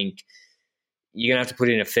don't think you're going to have to put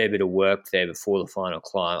in a fair bit of work there before the final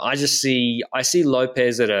climb. I see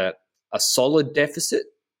Lopez at a solid deficit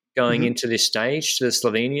going into this stage to the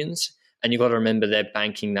Slovenians. And you've got to remember they're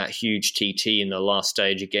banking that huge TT in the last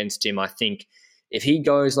stage against him. I think if he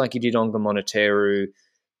goes like he did on Gamonotero,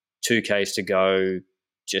 2Ks to go,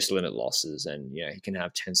 just limit losses, and he can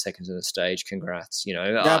have 10 seconds in the stage. Congrats,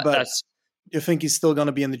 Yeah, but you think he's still going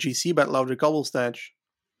to be in the GC battle of the cobble stage?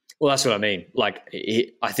 Well, that's what I mean. Like,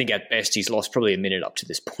 I think at best he's lost probably a minute up to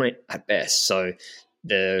this point at best. So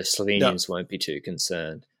the Slovenians won't be too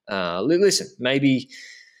concerned. Listen, maybe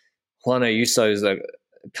Juan Ayuso's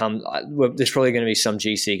there's probably going to be some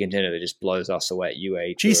GC contender that just blows us away at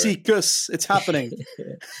UAE. GC Kuss, it's happening.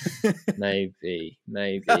 Maybe.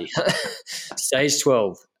 Stage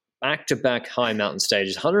 12, back-to-back high mountain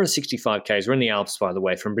stages, 165 Ks. We're in the Alps, by the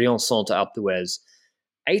way, from Briançon to Alpe d'Huez.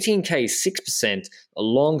 18 Ks, 6%, a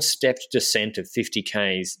long stepped descent of 50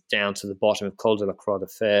 Ks down to the bottom of Col de la Croix de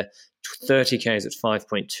Fer, 30 Ks at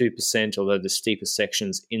 5.2%, although the steeper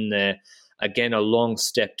sections in there. Again, a long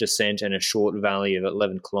step descent and a short valley of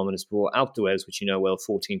 11 kilometers before Alpe d'Huez, which you know well,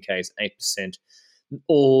 14 Ks, 8%.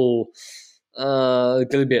 All going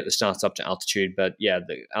to be at the starts up to altitude, but yeah,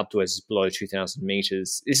 the Alpe d'Huez is below 2,000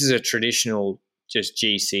 meters. This is a traditional just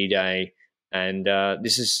GC day, and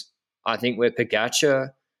this is, I think, where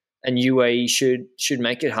Pogacar and UAE should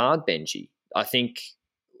make it hard, Benji. I think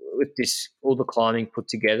with this, all the climbing put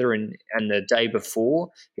together and the day before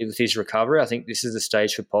with his recovery, I think this is the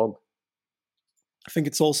stage for Pog. I think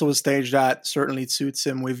it's also a stage that certainly suits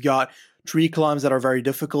him. We've got 3 climbs that are very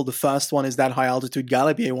difficult. The first one is that high altitude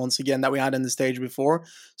Galibier once again that we had in the stage before.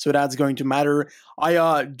 So that's going to matter.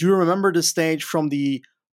 I do remember the stage from the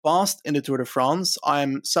past in the Tour de France.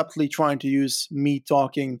 I'm subtly trying to use me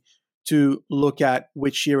talking to look at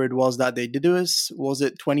which year it was that they did this. Was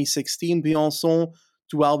it 2016 Briançon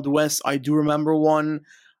to Alpe d'Huez? I do remember one.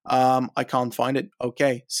 I can't find it.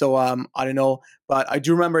 Okay. So I don't know. But I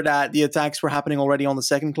do remember that the attacks were happening already on the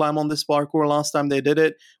second climb on this parkour last time they did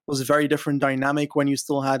it. It was a very different dynamic when you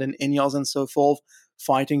still had an Ineos and so forth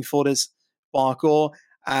fighting for this parkour.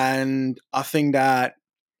 And I think that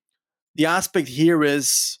the aspect here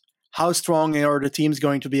is how strong are the teams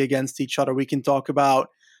going to be against each other? We can talk about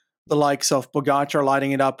the likes of Pogacar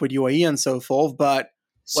lighting it up with UAE and so forth, but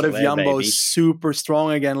what if Jumbo's super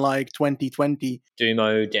strong again, like 2020?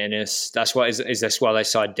 Dumo, Dennis. That's why is that's why they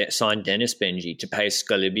signed Dennis, Benji, to pay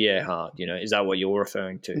Scalibier hard. Is that what you're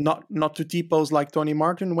referring to? Not to T-pose like Tony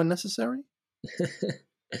Martin when necessary.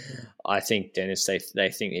 I think Dennis. They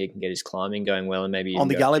think he can get his climbing going well, and maybe on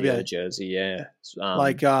the Galibier jersey. Yeah,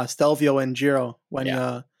 like Stelvio and Giro when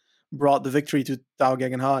he brought the victory to Tao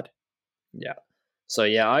Geoghegan Hart. Yeah. So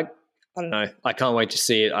I don't know. I can't wait to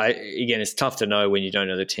see it. Again, it's tough to know when you don't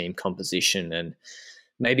know the team composition, and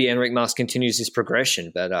maybe Enric Mas continues his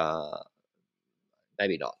progression, but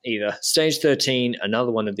maybe not either. Stage 13,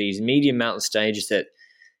 another one of these medium mountain stages that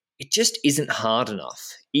it just isn't hard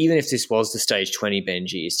enough. Even if this was the stage 20,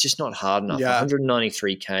 Benji, it's just not hard enough.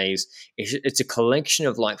 193 Ks. It's a collection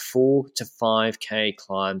of like 4 to 5K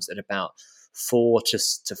climbs at about 4 to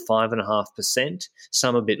 5.5%.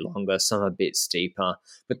 Some a bit longer, some a bit steeper.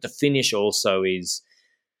 But the finish also is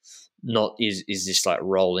just like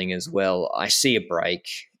rolling as well. I see a break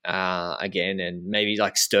again, and maybe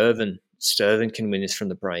like Sturven can win this from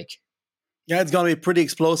the break. Yeah, it's going to be pretty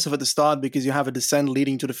explosive at the start because you have a descent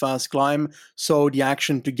leading to the first climb. So the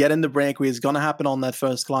action to get in the breakaway is going to happen on that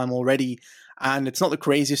first climb already. And it's not the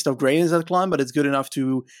craziest of gradients that climb, but it's good enough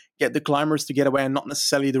to get the climbers to get away and not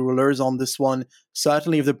necessarily the rollers on this one.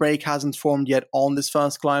 Certainly, if the break hasn't formed yet on this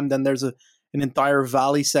first climb, then there's an entire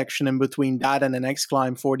valley section in between that and the next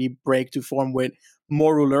climb for the break to form with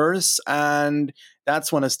more rollers. And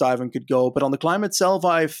that's when a Stuyven could go. But on the climb itself,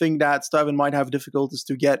 I think that Stuyven might have difficulties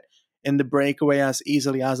to get in the breakaway as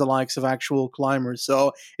easily as the likes of actual climbers.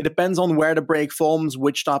 So it depends on where the break forms,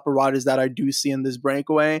 which type of riders that I do see in this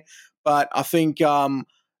breakaway. But I think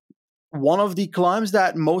one of the climbs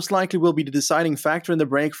that most likely will be the deciding factor in the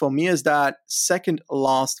break for me is that second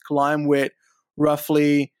last climb with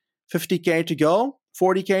roughly 50K to go,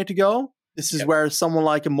 40K to go. This is where someone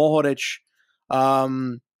like a Mohoric,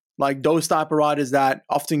 like those type of riders that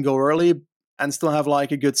often go early and still have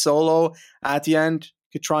like a good solo at the end,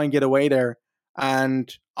 could try and get away there.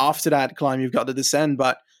 And after that climb, you've got the descent,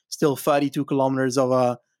 but still 32 kilometers of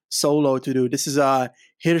a solo to do. This is a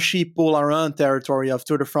Hirschi Paul territory of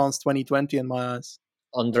Tour de France 2020 in my eyes.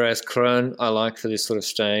 Andreas Kron, I like for this sort of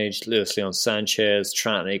stage. Luis Leon Sanchez,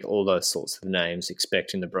 Tratnik, all those sorts of names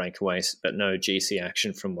expecting the breakaways, but no GC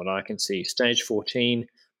action from what I can see. Stage 14,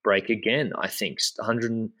 break again, I think.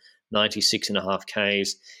 196.5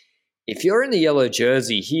 Ks. If you're in the yellow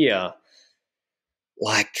jersey here,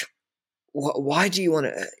 like, why do you want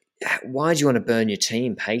to burn your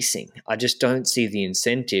team pacing? I just don't see the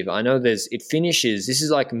incentive. I know it finishes, this is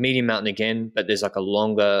like medium mountain again, but there's like a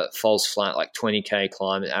longer false flat, like 20K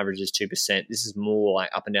climb. It averages 2%. This is more like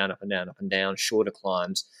up and down, up and down, up and down, shorter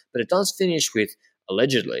climbs. But it does finish with,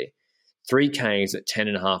 allegedly, 3Ks at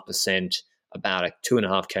 10.5%, about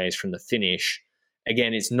 2.5 Ks from the finish.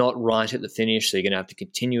 Again, it's not right at the finish, so you're going to have to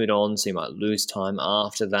continue it on, so you might lose time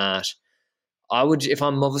after that. I would, if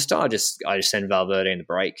I'm Movistar, I just send Valverde in the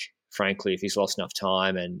break, frankly, if he's lost enough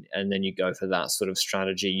time, and then you go for that sort of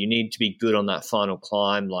strategy. You need to be good on that final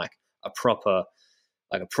climb, like a proper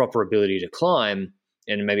ability to climb,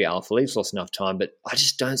 and maybe Alaphilippe's lost enough time, but I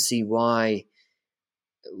just don't see why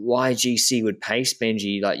GC would pace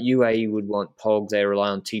Benji. Like UAE would want Pog, they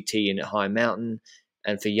rely on TT in a high mountain,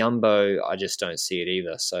 and for Jumbo, I just don't see it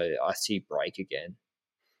either. So I see break again.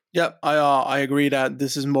 Yeah, I agree that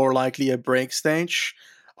this is more likely a break stage.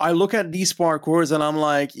 I look at these parkours and I'm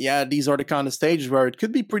like, yeah, these are the kind of stages where it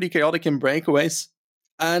could be pretty chaotic in breakaways.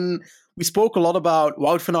 And we spoke a lot about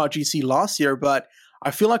Wout van Aert GC last year, but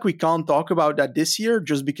I feel like we can't talk about that this year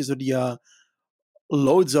just because of the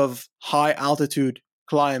loads of high altitude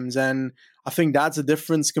climbs. And I think that's a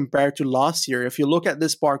difference compared to last year. If you look at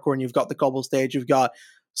this parkour and you've got the cobble stage, you've got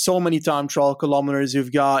so many time trial kilometers,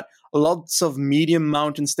 you've got lots of medium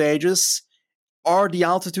mountain stages. Are the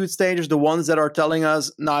altitude stages the ones that are telling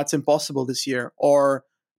us, no, it's impossible this year? Or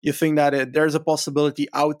you think that there's a possibility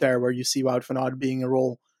out there where you see Wout van Aert being a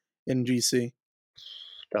role in GC?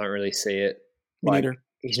 Don't really see it. Me neither.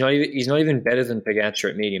 He's not even better than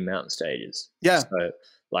Pogacar at medium mountain stages. Yeah. So,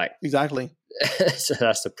 exactly. So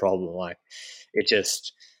that's the problem. Like, it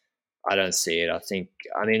just, I don't see it. I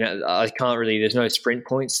can't really, there's no sprint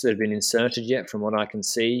points that have been inserted yet from what I can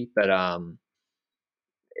see, but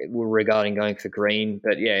regarding going for green.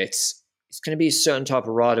 But yeah, it's going to be a certain type of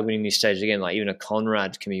rider winning these stages again, like even a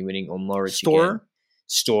Conrad can be winning, or Moritz again.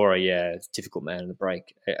 Storer, yeah, it's a difficult man in the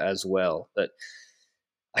break as well. But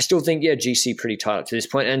I still think, GC pretty tight up to this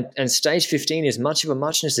point. And stage 15 is much of a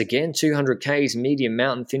muchness again, 200 Ks, medium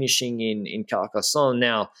mountain finishing in Carcassonne.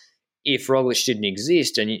 Now, if Roglic didn't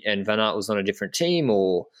exist and Van Aert was on a different team,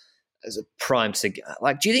 or as a Prime Sagan,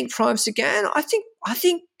 like, do you think Prime Sagan? I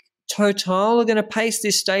think Total are going to pace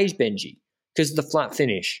this stage, Benji, because of the flat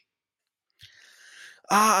finish.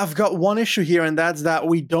 I've got one issue here, and that's that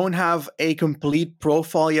we don't have a complete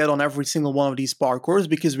profile yet on every single one of these parkours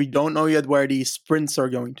because we don't know yet where these sprints are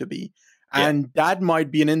going to be. And that might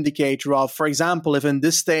be an indicator of, for example, if in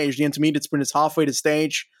this stage, the intermediate sprint is halfway the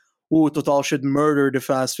stage, Total should murder the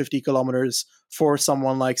first 50 kilometers for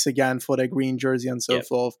someone like Sagan for their green jersey and so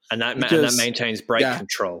forth. And that maintains brake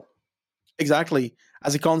control. Exactly.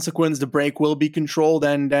 As a consequence, the brake will be controlled,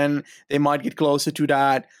 and then they might get closer to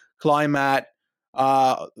that climb at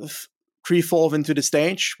free fall into the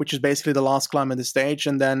stage, which is basically the last climb of the stage,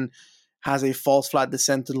 and then has a false flat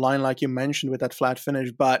descent to the line, like you mentioned, with that flat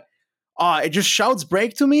finish. But it just shouts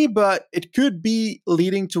brake to me, but it could be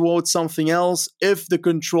leading towards something else if the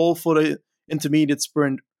control for the intermediate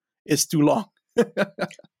sprint is too long.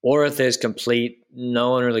 Or if there's complete,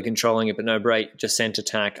 no one really controlling it, but no brake, descent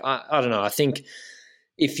attack. I don't know. I think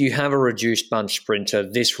if you have a reduced bunch sprinter,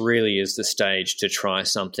 this really is the stage to try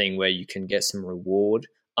something where you can get some reward,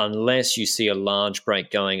 unless you see a large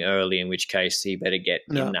break going early, in which case you better get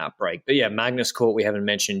in that break. But Magnus Court we haven't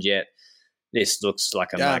mentioned yet. This looks like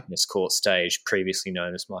a Magnus Court stage, previously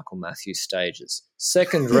known as Michael Matthews stages.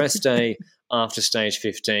 Second rest day after stage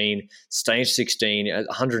 15, stage 16 at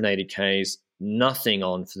 180 Ks, nothing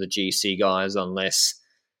on for the GC guys unless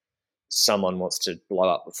someone wants to blow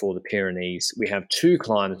up before the Pyrenees. We have 2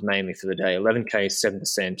 climbs mainly for the day, 11Ks,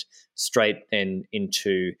 7%, straight then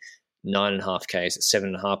into 9.5 Ks at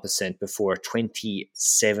 7.5% before a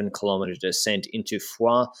 27-kilometre descent into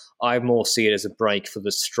Foix. I more see it as a break for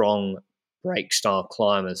the strong break-style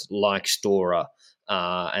climbers like Stora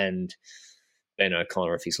and Ben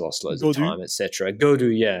O'Connor if he's lost loads of time, etc.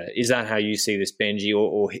 Godu, Is that how you see this, Benji,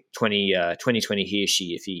 or 2020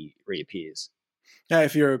 Hirschi if he reappears? Yeah,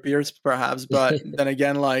 if he reappears, perhaps. But then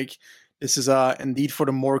again, like, this is indeed for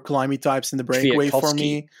the more climby types in the breakaway for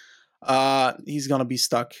me. He's going to be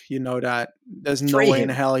stuck. You know that. There's no way in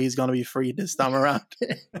hell he's going to be free this time around.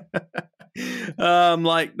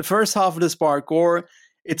 Like, the first half of this parkour,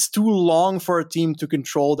 it's too long for a team to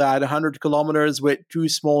control that. 100 kilometers with 2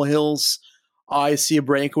 small hills. I see a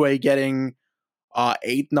breakaway getting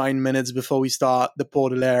 8-9 minutes before we start the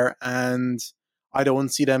Port de l'Air, and I don't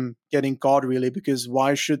see them getting caught really, because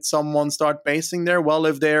why should someone start pacing there? Well,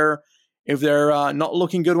 if they're not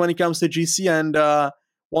looking good when it comes to GC and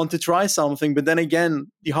want to try something, but then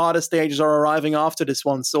again, the hardest stages are arriving after this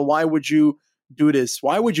one. So why would you do this?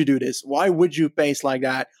 Why would you do this? Why would you pace like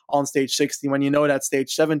that on stage 16 when you know that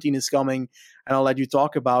stage 17 is coming? And I'll let you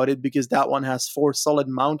talk about it because that one has 4 solid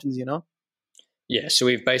mountains, you know? Yeah, so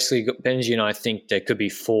we've basically got, Benji and I think there could be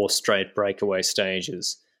 4 straight breakaway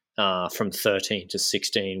stages from 13 to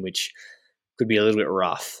 16, which could be a little bit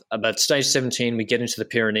rough. But stage 17, we get into the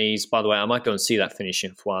Pyrenees. By the way, I might go and see that finish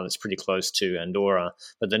in Foix. That's pretty close to Andorra.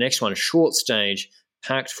 But the next one, short stage,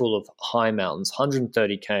 packed full of high mountains,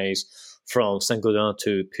 130 Ks from Saint-Gaudens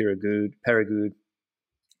to Périgueux.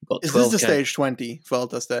 Is this the stage 20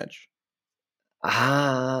 Vuelta stage?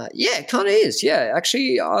 Yeah, it kind of is. Yeah,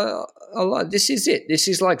 actually, this is it. This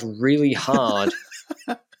is like really hard.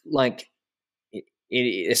 Like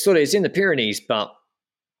it sort of is in the Pyrenees, but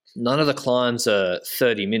none of the climbs are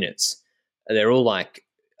 30 minutes. They're all like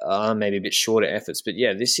maybe a bit shorter efforts. But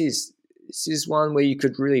yeah, this is one where you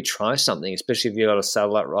could really try something, especially if you've got a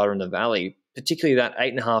satellite rider in the valley, particularly that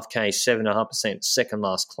 8.5K, 7.5% second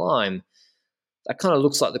last climb. That kind of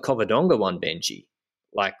looks like the Covadonga one, Benji,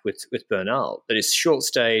 like with Bernal. But it's short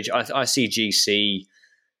stage. I see GC.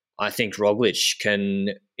 I think Roglic can,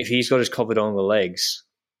 if he's got his Covadonga legs,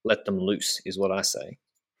 let them loose, is what I say.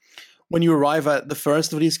 When you arrive at the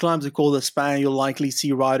first of these climbs, the Col d'Espagne, you'll likely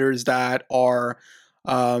see riders that are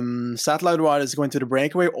satellite riders going to the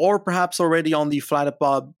breakaway, or perhaps already on the flatter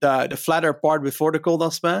part before the Col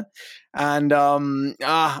d'Espagne. And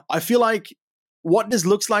I feel like what this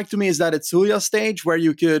looks like to me is that Etsulia stage where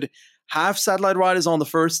you could have satellite riders on the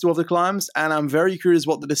first 2 of the climbs, and I'm very curious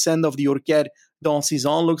what the descent of the Urquette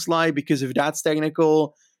d'Ancizon looks like, because if that's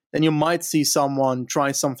technical, then you might see someone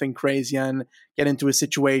try something crazy and get into a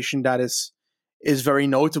situation that is very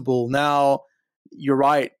notable. Now, you're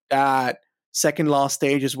right, that second last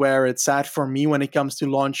stage is where it's at for me when it comes to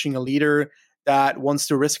launching a leader that wants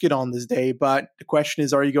to risk it on this day. But the question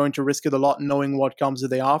is, are you going to risk it a lot knowing what comes the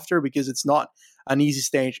day after? Because it's not an easy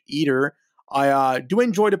stage either. I do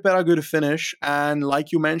enjoy the Périgueux finish, and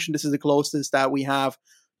like you mentioned, this is the closest that we have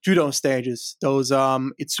to those stages, those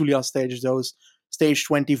Etsulia stages, those stage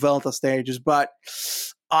 20 Vuelta stages. But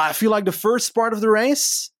I feel like the first part of the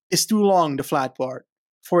race is too long, the flat part,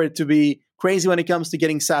 for it to be crazy when it comes to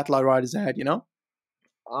getting satellite riders ahead, you know?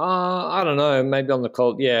 I don't know. Maybe on the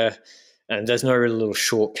cold, yeah. And there's no really little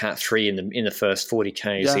short Cat 3 in the first 40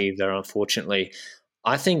 Ks either, unfortunately.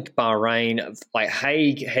 I think Bahrain, like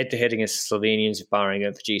Haig, head-to-head against the Slovenians, if Bahrain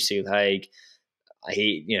go for GC with Haig,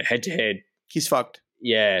 head-to-head. He's fucked.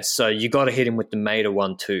 Yeah, so you got to hit him with the Mater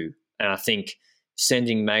 1-2. And I think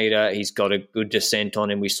sending Mater, he's got a good descent on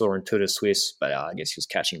him. We saw in Tour de Suisse, but I guess he was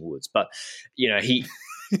catching woods. But,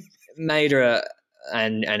 Mater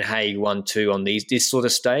and Haig 1-2 on this sort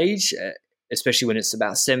of stage, especially when it's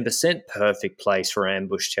about 7%, perfect place for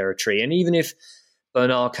ambush territory. And even if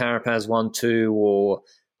Bernal Carapaz 1-2, or,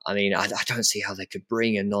 I don't see how they could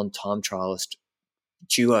bring a non-time trialist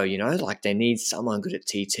duo, like they need someone good at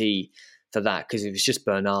TT for that, because if it's just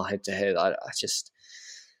Bernal head-to-head, I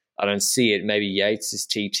don't see it. Maybe Yates'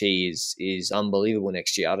 TT is unbelievable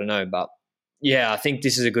next year. I don't know, but yeah, I think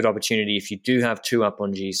this is a good opportunity if you do have 2 up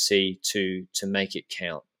on GC to make it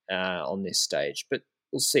count on this stage. But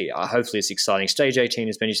we'll see. Hopefully it's exciting. Stage 18,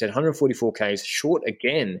 as Benji said, 144 Ks, short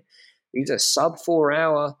again. These are sub 4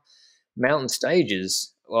 hour mountain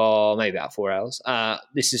stages, or maybe about 4 hours.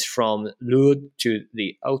 This is from Lourdes to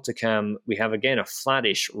the Hautacam. We have, again, a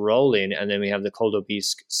flattish roll-in, and then we have the Col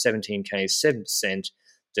d'Aubisque, 17 Ks, 7%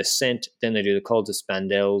 descent. Then they do the Col de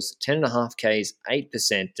Spandels, 10.5 Ks,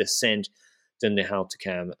 8% descent. Then the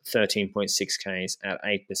Hautacam, 13.6 Ks at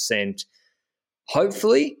 8%.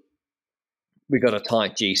 Hopefully, we got a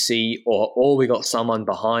tight GC, or we got someone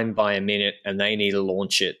behind by a minute and they need to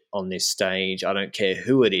launch it on this stage. I don't care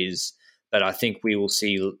who it is, but I think we will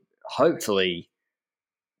see, hopefully,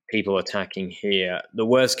 people attacking here. The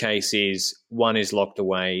worst case is 1 is locked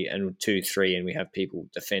away and 2, 3, and we have people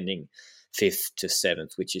defending 5th to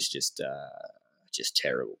 7th, which is just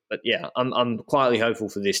terrible. But yeah, I'm quietly hopeful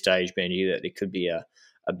for this stage, Benji, that it could be a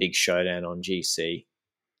big showdown on GC.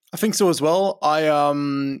 I think so as well. I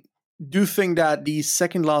do think that the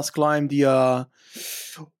second last climb, the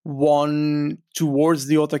one towards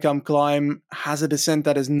the Hautacam climb, has a descent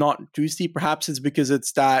that is not too steep. Perhaps it's because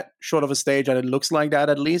it's that short of a stage that it looks like that,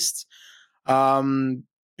 at least.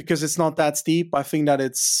 Because it's not that steep, I think that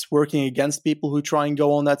it's working against people who try and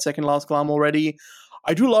go on that second last climb already.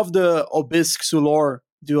 I do love the Aubisque-Soulor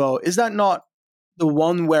duo. Is that not the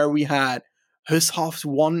one where we had Hushoff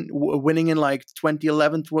winning in like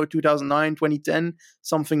 2011, 2009, 2010,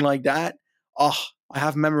 something like that? Oh, I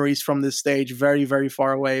have memories from this stage very, very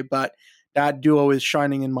far away, but that duo is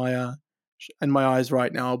shining in my eyes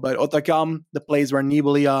right now. But Hautacam, the place where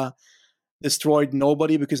Nibali destroyed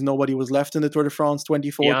nobody because nobody was left in the Tour de France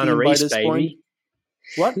 2014 by this point.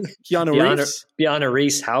 What? Keanu Reeves? Keanu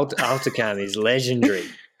Reeves Hautacam is legendary.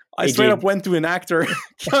 I straight up went to an actor.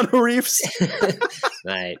 Keanu Reeves.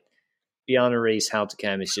 Mate, Keanu Reeves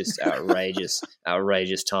Hautacam is just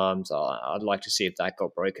outrageous times. I'd like to see if that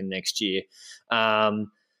got broken next year.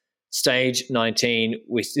 Stage 19,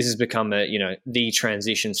 this has become the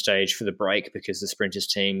transition stage for the break because the sprinters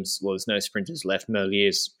teams, there's no sprinters left.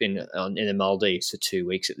 Merlier's been in the Maldives for 2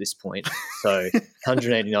 weeks at this point. So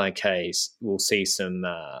 189 Ks, we'll see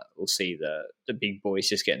the big boys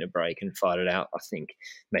just getting a break and fight it out. I think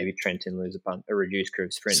maybe Trentin lose a reduced crew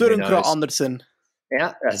sprint. Søren Andersen.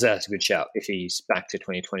 Yeah, that's a good shout if he's back to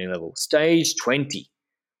 2020 level. Stage 20.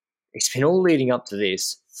 It's been all leading up to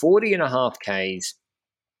this. 40.5 Ks.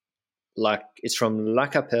 Like it's from La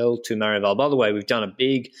Capelle to Marival. By the way, we've done a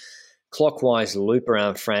big clockwise loop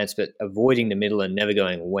around France, but avoiding the middle and never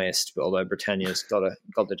going west. Although Britannia's got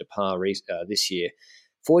the départ this year.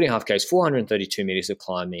 40.5 Ks, 432 meters of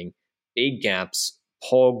climbing, big gaps.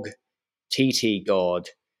 Pog, TT God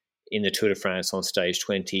in the Tour de France on stage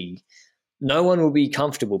 20. No one will be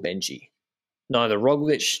comfortable, Benji. Neither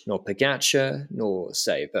Roglic, nor Pogačar, nor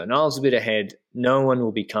say Bernal's a bit ahead. No one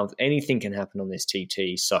will be comfortable. Anything can happen on this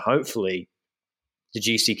TT. So hopefully the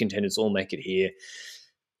GC contenders all make it here,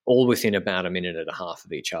 all within about a minute and a half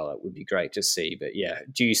of each other. It would be great to see. But yeah,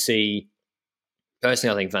 do you see...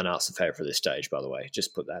 Personally, I think Van Aert's the favourite for this stage, by the way.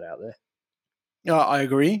 Just put that out there. Yeah, I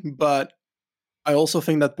agree. But I also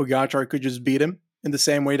think that Pogačar could just beat him in the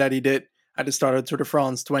same way that he did at the start of Tour de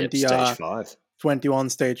France stage 5. 21,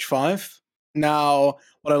 stage 5. Now,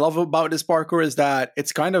 what I love about this parkour is that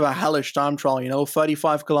it's kind of a hellish time trial,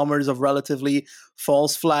 35 kilometers of relatively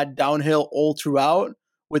false flat downhill all throughout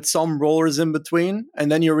with some rollers in between.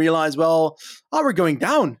 And then you realize, we're going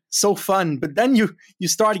down. So fun. But then you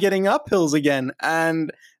start getting uphills again.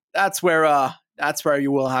 And that's where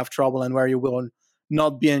you will have trouble and where you will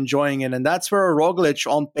not be enjoying it. And that's where Roglic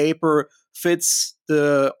on paper fits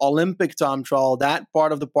the Olympic time trial. That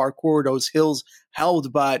part of the parkour, those hills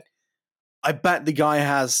helped, but I bet the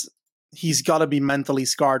guy he's got to be mentally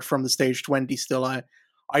scarred from the stage 20 still.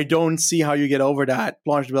 I don't see how you get over that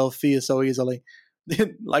Planche de Belleville so easily.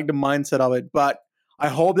 Like the mindset of it. But I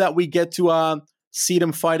hope that we get to see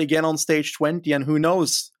them fight again on stage 20, and who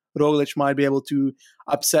knows, Roglic might be able to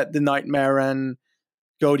upset the Nightmare and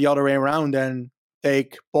go the other way around and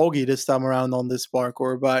take Poggi this time around on this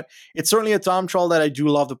parkour. But it's certainly a time trial that I do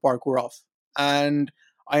love the parkour of. And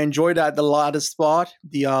I enjoyed that the latest spot.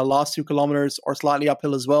 The last 2 kilometers are slightly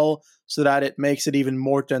uphill as well, so that it makes it even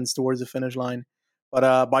more tense towards the finish line.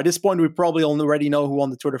 But by this point, we probably already know who won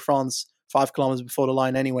the Tour de France 5 kilometers before the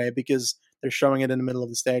line anyway, because they're showing it in the middle of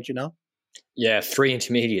the stage, you know? Yeah, 3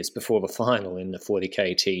 intermediates before the final in the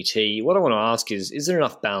 40k TT. What I want to ask is there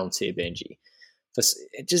enough balance here, Benji?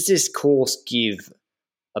 Does this course give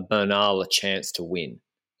a Bernal a chance to win?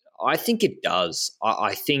 I think it does.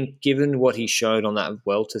 I think given what he showed on that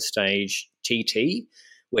Vuelta stage TT,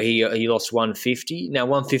 where he lost 150. Now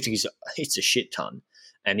 150 it's a shit ton,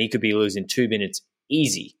 and he could be losing 2 minutes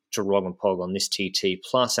easy to Roggenpog on this TT.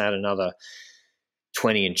 Plus add another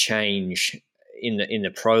 20 and change in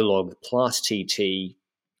the prologue plus TT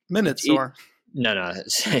minutes. No.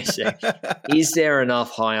 Is there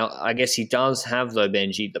enough high? I guess he does have though,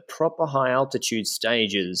 Benji, the proper high altitude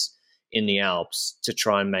stages in the Alps to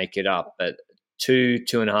try and make it up, but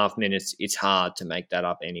 2.5 minutes, it's hard to make that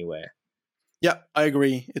up anywhere. Yeah, I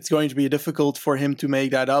agree. It's going to be difficult for him to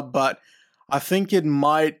make that up, but I think it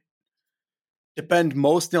might depend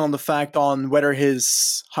mostly on the fact on whether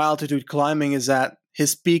his high altitude climbing is at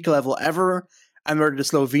his peak level ever, and whether the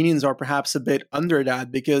Slovenians are perhaps a bit under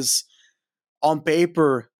that, because on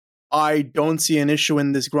paper, I don't see an issue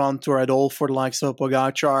in this Grand Tour at all for the likes of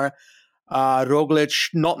Pogacar. Roglic,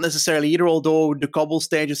 not necessarily either, although the cobble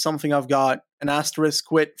stage is something I've got an asterisk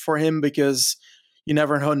with for him, because you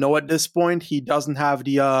never know at this point. He doesn't have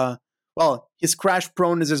the, his crash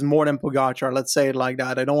proneness is more than Pogacar, let's say it like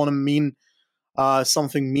that. I don't want to mean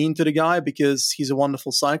something mean to the guy, because he's a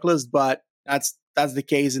wonderful cyclist, but that's the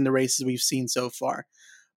case in the races we've seen so far.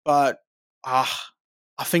 But I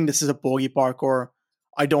think this is a bogey parkour.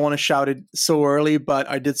 I don't want to shout it so early, but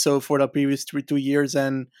I did so for the previous 2 years,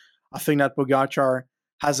 and I think that Pogacar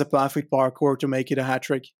has a perfect parkour to make it a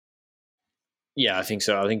hat-trick. Yeah, I think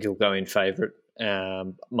so. I think he'll go in favourite.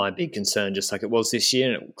 My big concern, just like it was this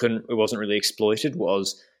year, and it wasn't really exploited,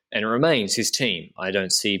 was, and it remains, his team. I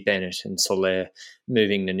don't see Bennett and Soler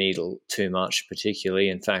moving the needle too much, particularly.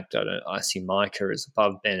 In fact, I see Micah as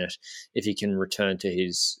above Bennett if he can return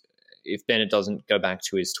to if Bennett doesn't go back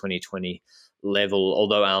to his 2020 level,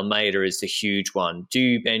 although Almeida is the huge one.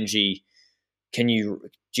 Do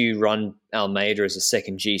you run Almeida as a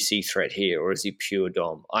second GC threat here, or is he pure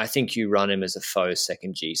Dom? I think you run him as a faux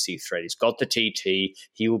second GC threat. He's got the TT.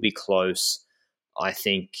 He will be close. I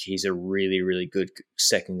think he's a really, really good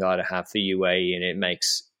second guy to have for UAE, and it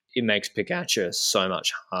makes Pogacar so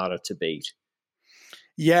much harder to beat.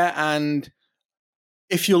 Yeah, and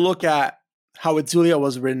if you look at how Itzulia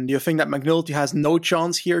was written, do you think that McNulty has no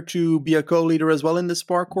chance here to be a co-leader as well in this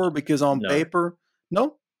parkour? Because on paper,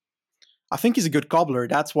 no? I think he's a good cobbler.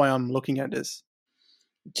 That's why I'm looking at this.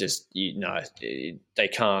 They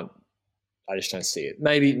can't. I just don't see it.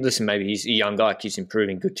 Maybe he's a young guy, keeps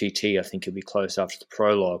improving, good TT. I think he'll be close after the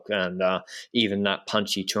prologue. And even that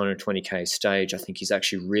punchy 220k stage, I think he's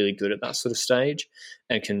actually really good at that sort of stage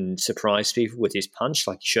and can surprise people with his punch,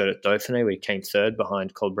 like he showed at Dauphiné, where he came third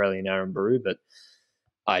behind Colbrelli and Aaron Baru. But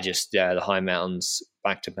the high mountains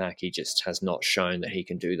back-to-back, he just has not shown that he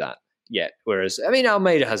can do that yet. Whereas,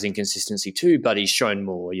 Almeida has inconsistency too, but he's shown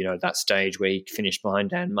more. That stage where he finished behind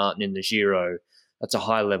Dan Martin in the Giro, that's a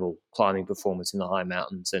high-level climbing performance in the high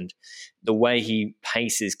mountains. And the way he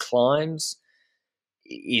paces climbs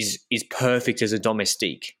is perfect as a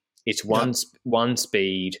domestique. It's one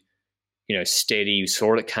speed, steady. You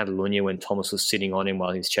saw it at Catalunya when Thomas was sitting on him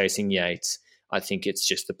while he was chasing Yates. I think it's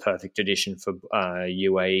just the perfect addition for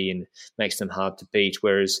UAE and makes them hard to beat.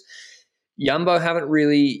 Whereas Jumbo,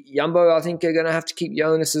 I think, are going to have to keep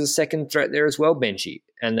Jonas as a second threat there as well, Benji,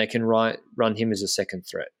 and they can run him as a second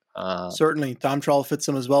threat. Certainly, time trial fits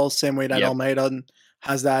him as well, same way that Almeida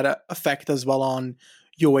has that effect as well on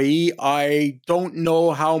UAE. I don't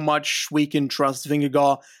know how much we can trust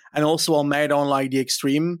Vingegaard and also Almeida on the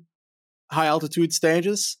extreme high altitude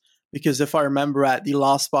stages, because if I remember at the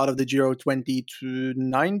last spot of the Giro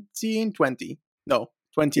 2019,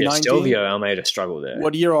 Yeah, Stelvio Almeida struggled there.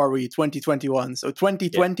 What year are we? 2021. So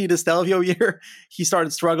 2020, the Stelvio year, he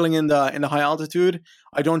started struggling in the high altitude.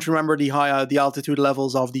 I don't remember the altitude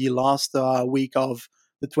levels of the last week of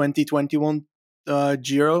the 2021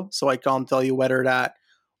 Giro, so I can't tell you whether that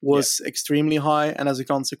was extremely high, and as a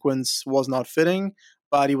consequence was not fitting.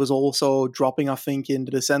 But he was also dropping, I think, in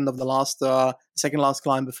the descent of the last second last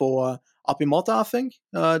climb before Apimota, I think,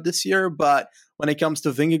 this year. But when it comes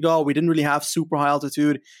to Vingegaard, we didn't really have super high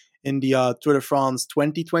altitude in the Tour de France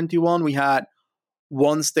 2021. We had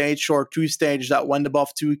one stage or two stages that went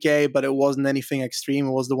above 2K, but it wasn't anything extreme.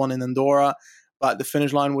 It was the one in Andorra, but the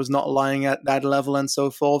finish line was not lying at that level and so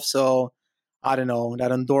forth. So I don't know,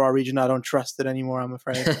 that Andorra region, I don't trust it anymore, I'm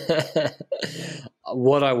afraid.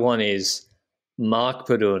 What I want is Mark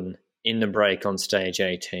Padun in the break on stage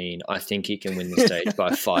 18. I think he can win the stage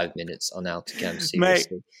by 5 minutes on Alticam. Mate,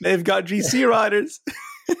 they've got GC riders.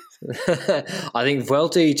 I think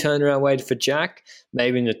Vuelta turned around, waited for Jack.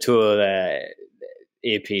 Maybe in the Tour, their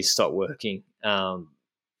earpiece stopped working. Go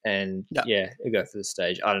for the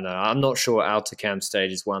stage. I don't know. I'm not sure Alticam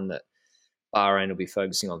stage is one that Bahrain will be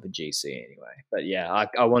focusing on for GC anyway. But yeah,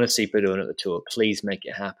 I want to see Padun at the Tour. Please make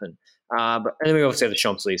it happen. And then we obviously have the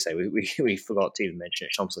Champs-Élysées. We forgot to even mention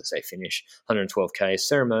it. Champs-Élysées finish, 112K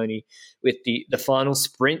ceremony with the final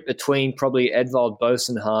sprint between probably Edvald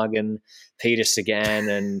Bosenhagen, Peter Sagan,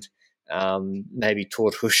 and maybe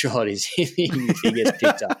Tord Hushovd if he gets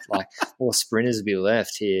picked up. Like, more sprinters will be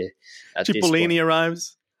left here at this point. Cipollini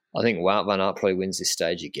arrives. I think Wout van Aert probably wins this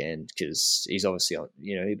stage again because he's obviously on,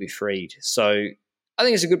 he'll be freed. So I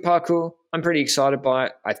think it's a good parkour. I'm pretty excited by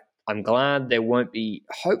it. I'm glad there won't be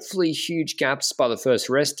hopefully huge gaps by the first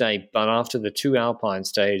rest day, but after the two Alpine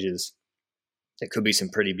stages, there could be some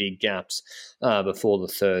pretty big gaps before the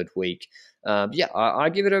third week. I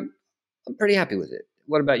give it I'm pretty happy with it.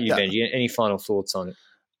 What about you, Benji? Any final thoughts on it?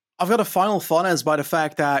 I've got a final thought as by the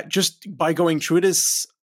fact that just by going through this,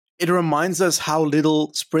 it reminds us how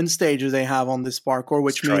little sprint stages they have on this parkour,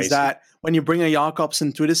 which means that when you bring a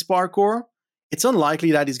Jacobsen to this parkour, it's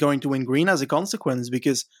unlikely that he's going to win green as a consequence,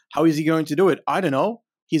 because how is he going to do it? I don't know.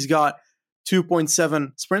 He's got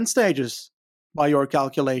 2.7 sprint stages by your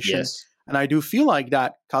calculation. Yes. And I do feel like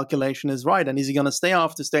that calculation is right. And is he going to stay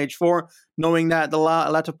after stage 4, knowing that the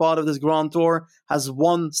latter part of this Grand Tour has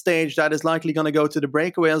one stage that is likely going to go to the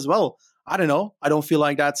breakaway as well? I don't know. I don't feel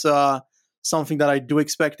like that's something that I do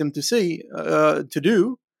expect him to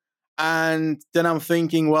do. And then I'm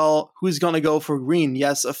thinking, well, who's going to go for green?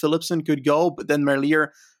 Yes, a Philipsen could go, but then Merlier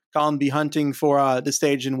can't be hunting for the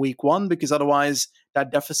stage in week 1, because otherwise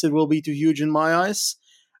that deficit will be too huge in my eyes.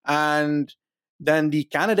 And then the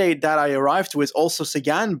candidate that I arrived to is also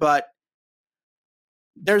Sagan, but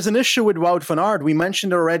there's an issue with Wout van Aert. We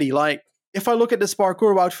mentioned already, like, if I look at this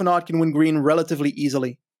parkour, Wout van Aert can win green relatively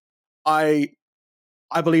easily. I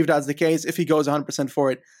believe that's the case if he goes 100% for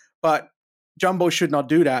it. But Jumbo should not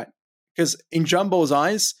do that, because in Jumbo's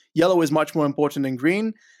eyes, yellow is much more important than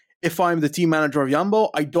green. If I'm the team manager of Jumbo,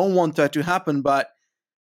 I don't want that to happen, but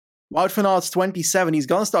Wout van Aert's 27. He's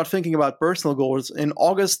going to start thinking about personal goals. In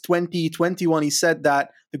August 2021, he said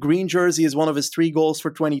that the green jersey is one of his 3 goals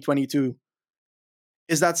for 2022.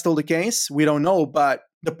 Is that still the case? We don't know, but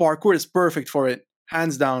the parkour is perfect for it,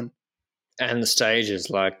 hands down. And the stages,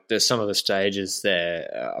 like there's some of the stages there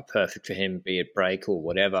are perfect for him, be it break or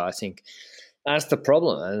whatever. I think that's the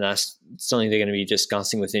problem, and that's something they're going to be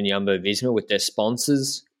discussing within Jumbo-Visma with their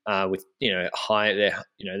sponsors, with their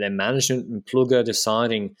management and Plugger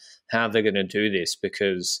deciding how they're going to do this,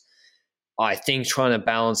 because I think trying to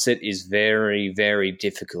balance it is very, very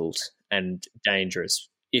difficult and dangerous.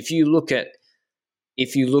 If you look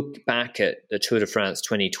back at the Tour de France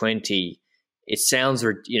 2020, it sounds,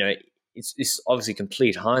 it's obviously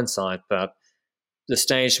complete hindsight, but the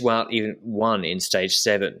stage Wout even won in stage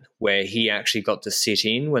 7, where he actually got to sit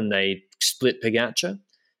in when they split Pogacar,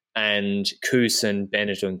 and Kuss and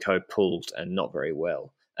Bennett and co pulled, and not very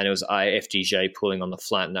well. And it was FDJ pulling on the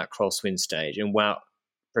flat in that crosswind stage, and Wout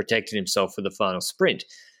protected himself for the final sprint.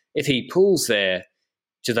 If he pulls there,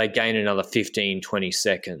 do they gain another 15, 20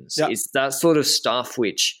 seconds? Yeah. It's that sort of stuff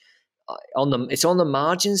which it's on the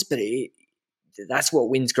margins, but that's what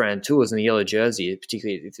wins Grand Tours in the yellow jersey,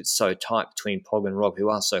 particularly if it's so tight between Pog and Rob, who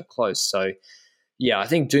are so close. So, yeah, I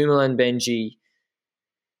think Dumoulin, Benji,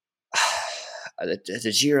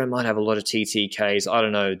 the Giro might have a lot of TTKs. I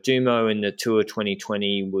don't know. Dumo in the Tour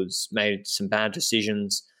 2020 made some bad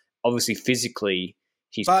decisions. Obviously, physically,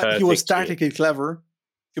 he's perfect. But he was tactically clever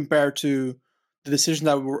compared to the decision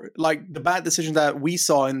the bad decision that we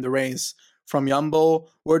saw in the race from Jumbo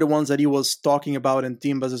were the ones that he was talking about in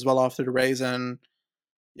Team Buzz as well after the race. And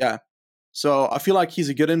yeah, so I feel like he's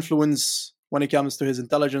a good influence when it comes to his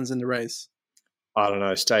intelligence in the race. I don't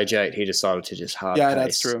know. Stage 8, he decided to just hard Yeah, pace.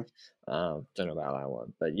 That's true. Don't know about that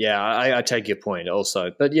one. But yeah, I take your point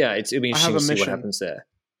also. But yeah, it'll be interesting to see what happens there.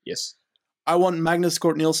 Yes. I want Magnus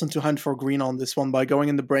Cort Nielsen to hunt for green on this one by going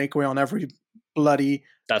in the breakaway on every bloody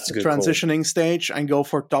That's a good transitioning stage and go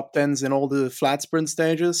for top 10s in all the flat sprint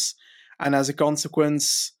stages. And as a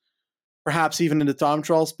consequence, perhaps even in the time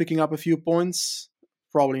trials, picking up a few points.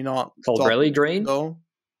 Probably not. Colbrelli green? Though.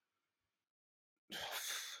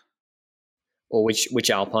 Or which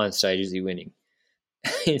Alpine stage is he winning?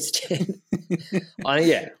 Instead.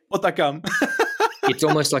 Yeah. What that come? It's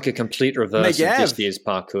almost like a complete reverse Megev. of this year's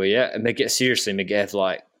parkour, yeah? And seriously, Megev,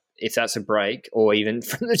 like, if that's a break, or even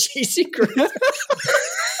from the GC group.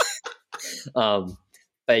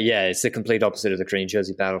 But yeah, it's the complete opposite of the green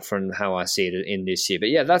jersey battle from how I see it in this year. But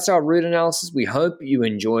yeah, that's our route analysis. We hope you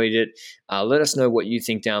enjoyed it. Let us know what you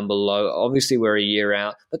think down below. Obviously, we're a year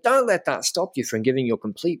out, but don't let that stop you from giving your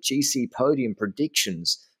complete GC podium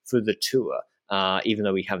predictions for the tour. Even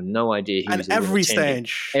though we have no idea who's and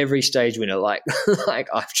every stage winner, like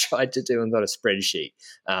I've tried to do and got a spreadsheet.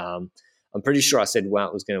 I'm pretty sure I said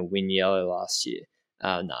Wout was going to win yellow last year. No,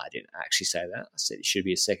 I didn't actually say that. I said it should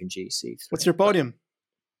be a second GC. What's your podium?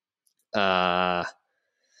 I'm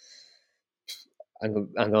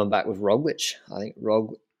going back with Roglic. I think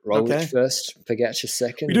Roglic first, Pogačar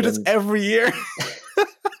second. We do this every year.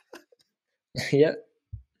 Yeah,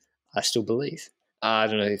 I still believe. I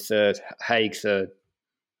don't know, third. Haig third.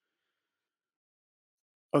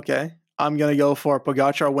 Okay, I'm going to go for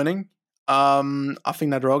Pogačar winning. I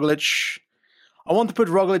think that Roglic... I want to put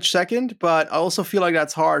Roglic second, but I also feel like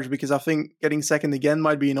that's harsh because I think getting second again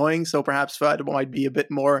might be annoying, so perhaps that might be a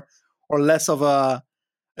bit more or less of a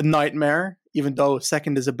nightmare, even though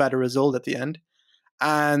second is a better result at the end.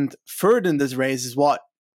 And third in this race is what?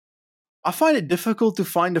 I find it difficult to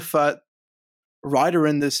find a third rider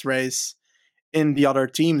in this race in the other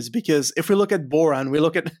teams, because if we look at Boran, we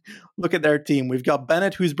look at their team. We've got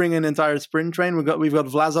Bennett, who's bringing an entire sprint train. We've got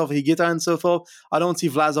Vlasov, Higuita, and so forth. I don't see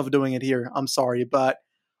Vlasov doing it here. I'm sorry, but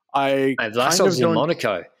Vlasov's in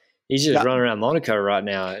Monaco. He's just running around Monaco right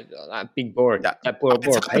now. That big board, that board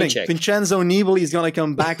paycheck. Vincenzo Nibali is going to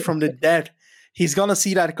come back from the dead. He's going to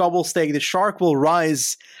see that cobble stage. The shark will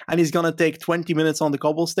rise, and he's going to take 20 minutes on the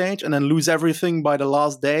cobble stage and then lose everything by the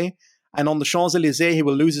last day. And on the Champs-Élysées, he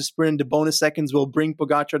will lose a sprint. The bonus seconds will bring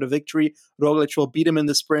Pogačar the victory. Roglic will beat him in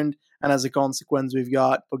the sprint. And as a consequence, we've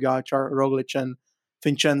got Pogačar, Roglic, and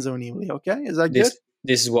Vincenzo Nibali. Okay? Is that good?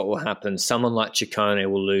 This is what will happen. Someone like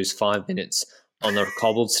Ciccone will lose 5 minutes on the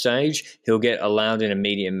cobbled stage. He'll get allowed in a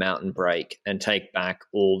medium mountain break and take back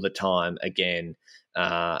all the time again.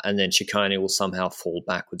 And then Ciccone will somehow fall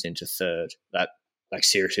backwards into third.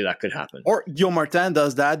 Seriously, that could happen. Or Guillaume Martin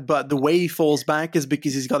does that, but the way he falls back is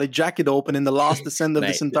because he's got a jacket open in the last descent of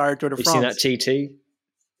this entire Tour de France. You seen that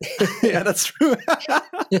TT? Yeah, that's true.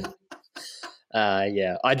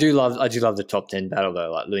 Yeah, I do love the top 10 battle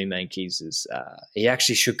though. Like Louis Meintjes is, he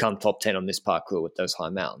actually should come top 10 on this parkour with those high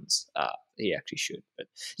mountains. He actually should. But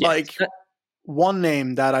yeah. One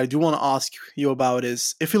name that I do want to ask you about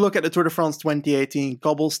is, if you look at the Tour de France 2018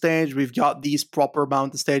 cobble stage, we've got these proper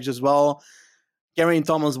mountain stages as well. Geraint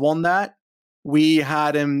Thomas won that. We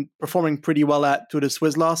had him performing pretty well at Tour de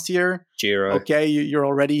Suisse last year. Giro. Okay, you're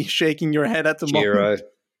already shaking your head at the Giro. moment.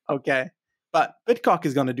 Okay. But Pidcock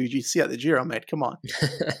is going to do GC at the Giro, mate. Come on.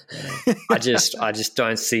 I just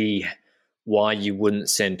don't see why you wouldn't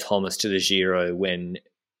send Thomas to the Giro when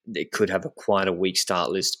it could have quite a weak start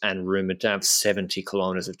list and rumoured to have 70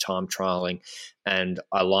 kilometres of time trialling. And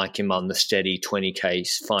I like him on the steady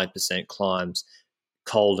 20Ks, 5% climbs,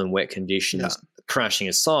 cold and wet conditions. Yeah. Crashing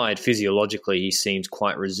aside, physiologically, he seems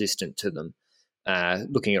quite resistant to them.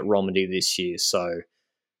 Looking at Romandy this year, so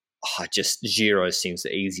Giro seems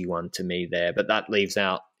the easy one to me there. But that leaves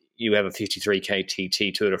out, you have a 53K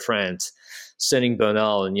TT Tour de France. Sending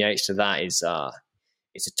Bernal and Yates to that is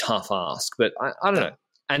it's a tough ask. But I don't know.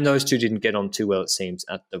 And those two didn't get on too well, it seems,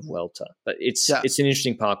 at the Vuelta. But it's an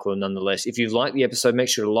interesting parkour nonetheless. If you've liked the episode, make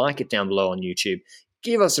sure to like it down below on YouTube.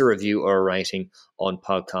 Give us a review or a rating on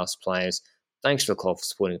podcast players. Thanks for the call for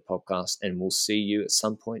supporting the podcast, and we'll see you at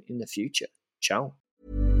some point in the future. Ciao.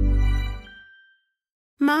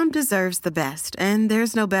 Mom deserves the best, and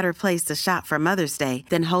there's no better place to shop for Mother's Day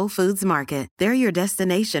than Whole Foods Market. They're your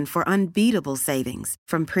destination for unbeatable savings,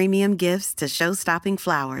 from premium gifts to show-stopping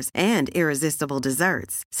flowers and irresistible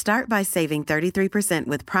desserts. Start by saving 33%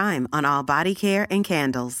 with Prime on all body care and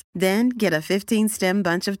candles. Then get a 15-stem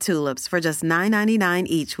bunch of tulips for just $9.99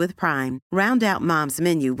 each with Prime. Round out Mom's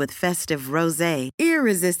menu with festive rosé,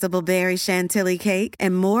 irresistible berry chantilly cake,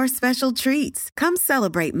 and more special treats. Come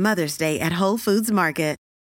celebrate Mother's Day at Whole Foods Market.